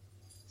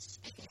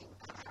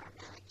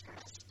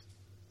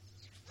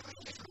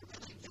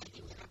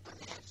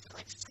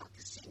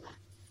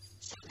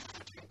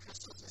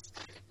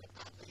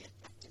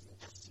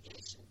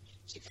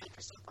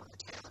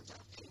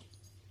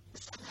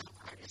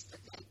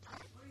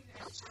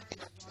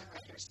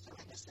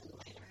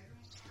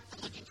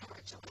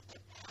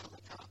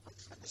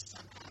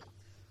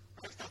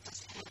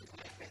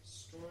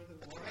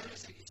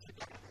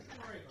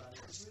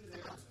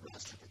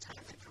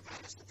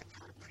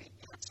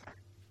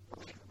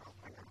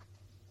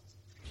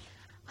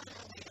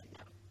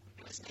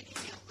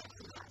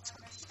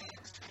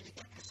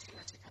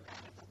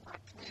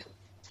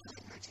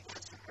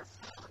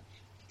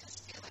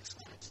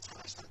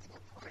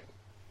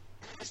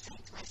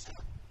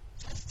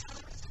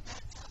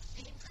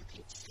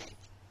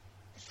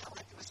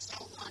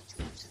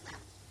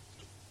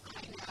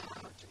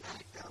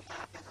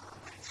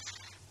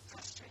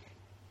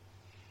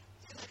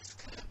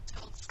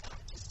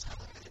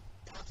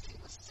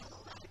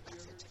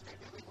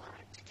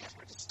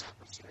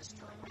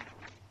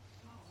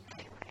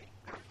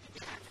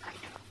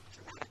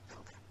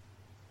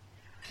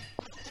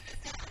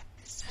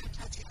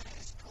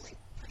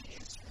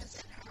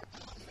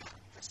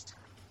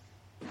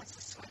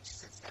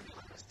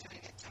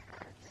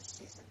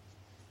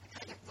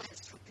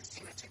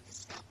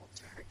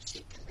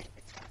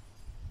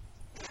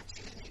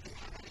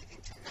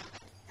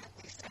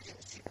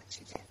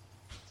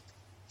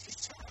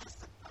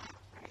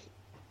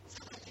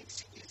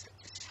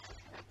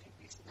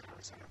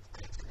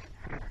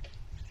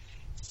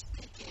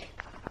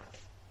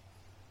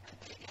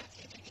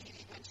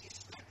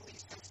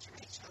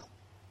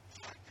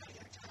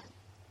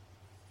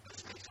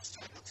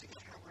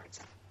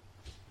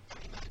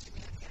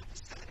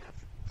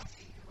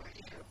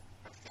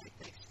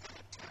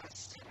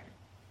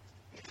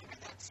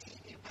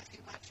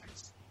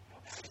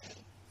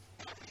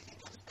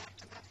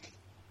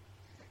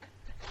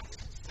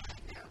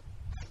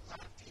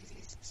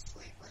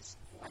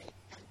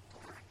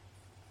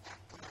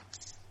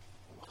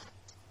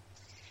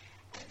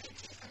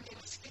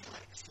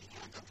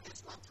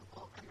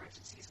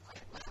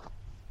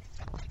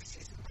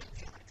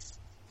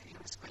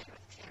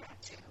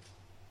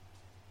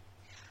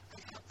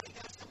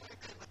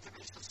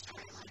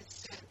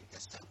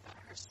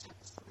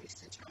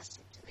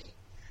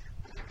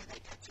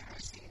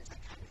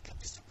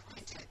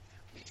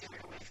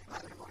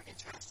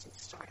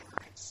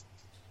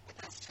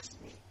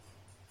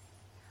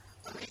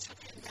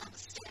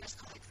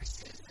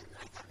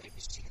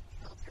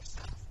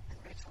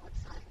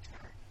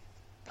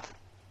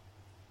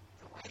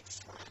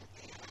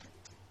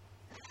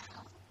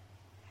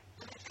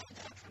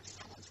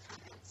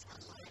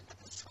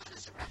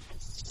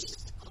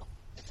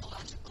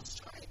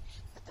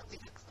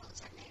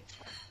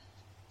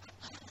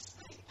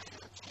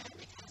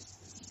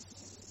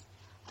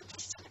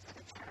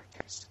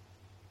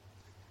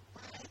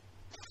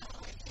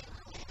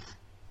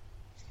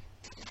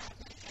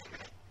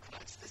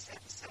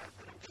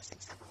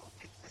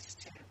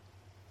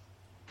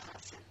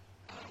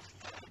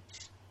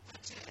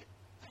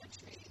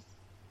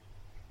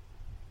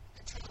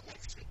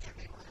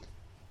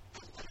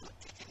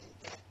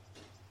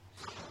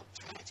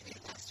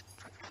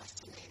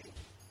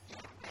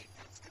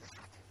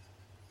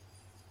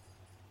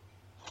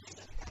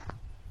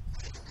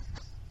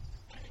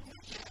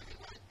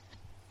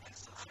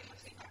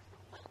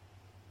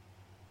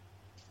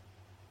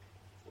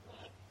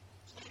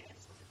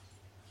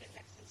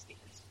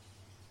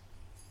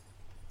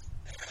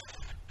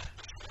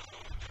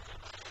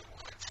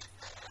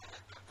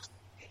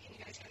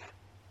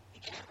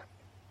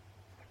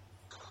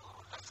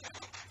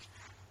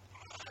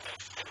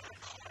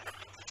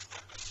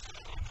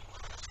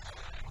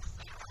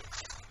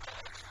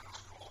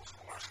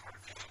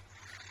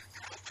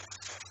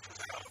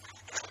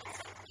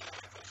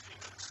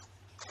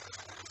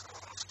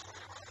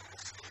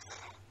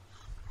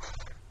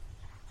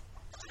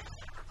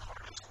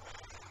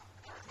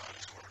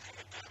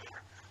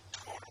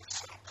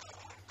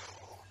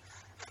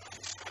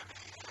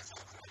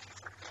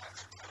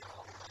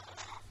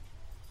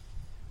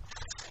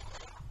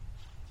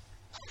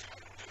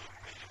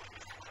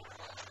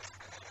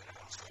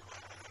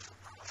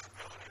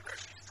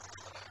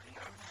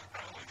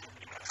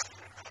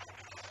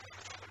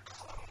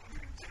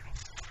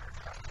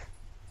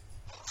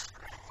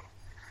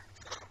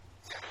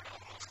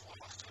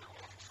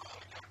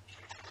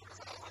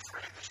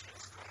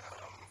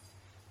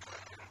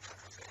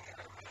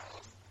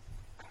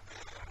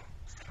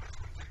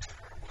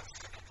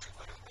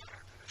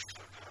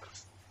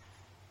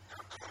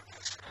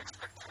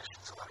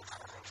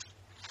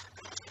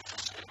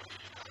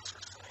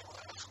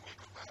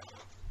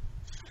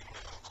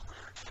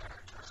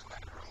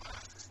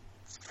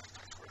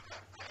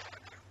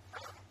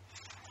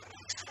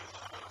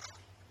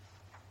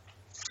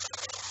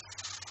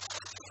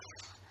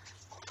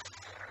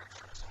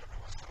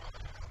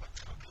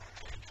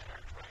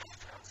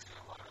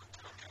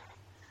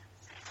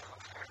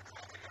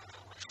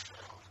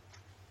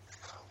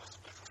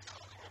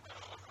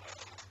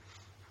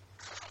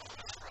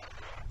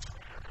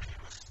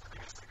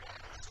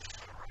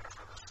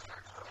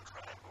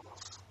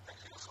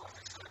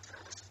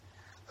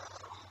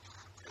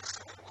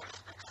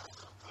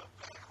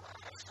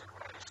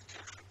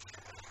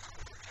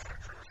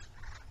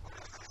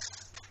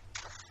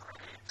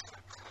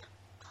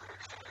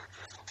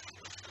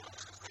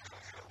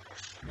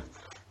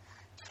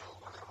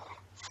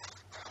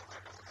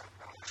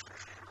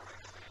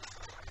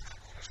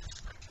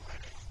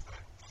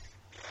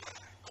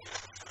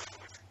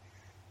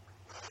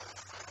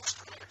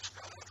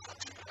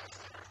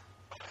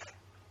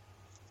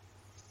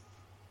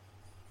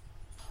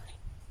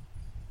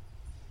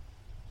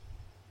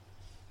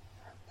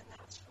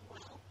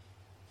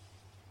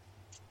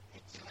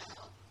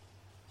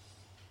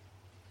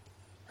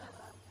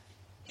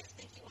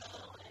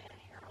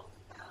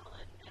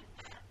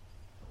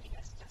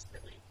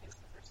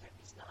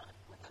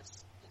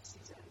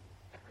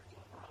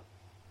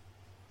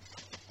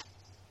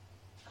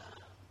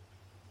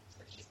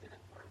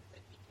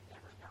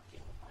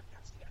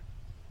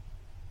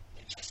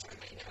 just so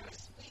everybody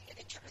knows,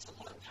 it took us a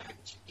long time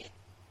to get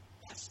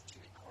us to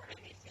record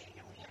anything,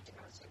 and we had to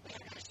go through,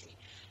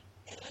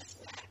 and let's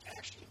not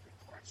actually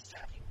record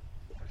stuff.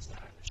 It's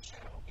not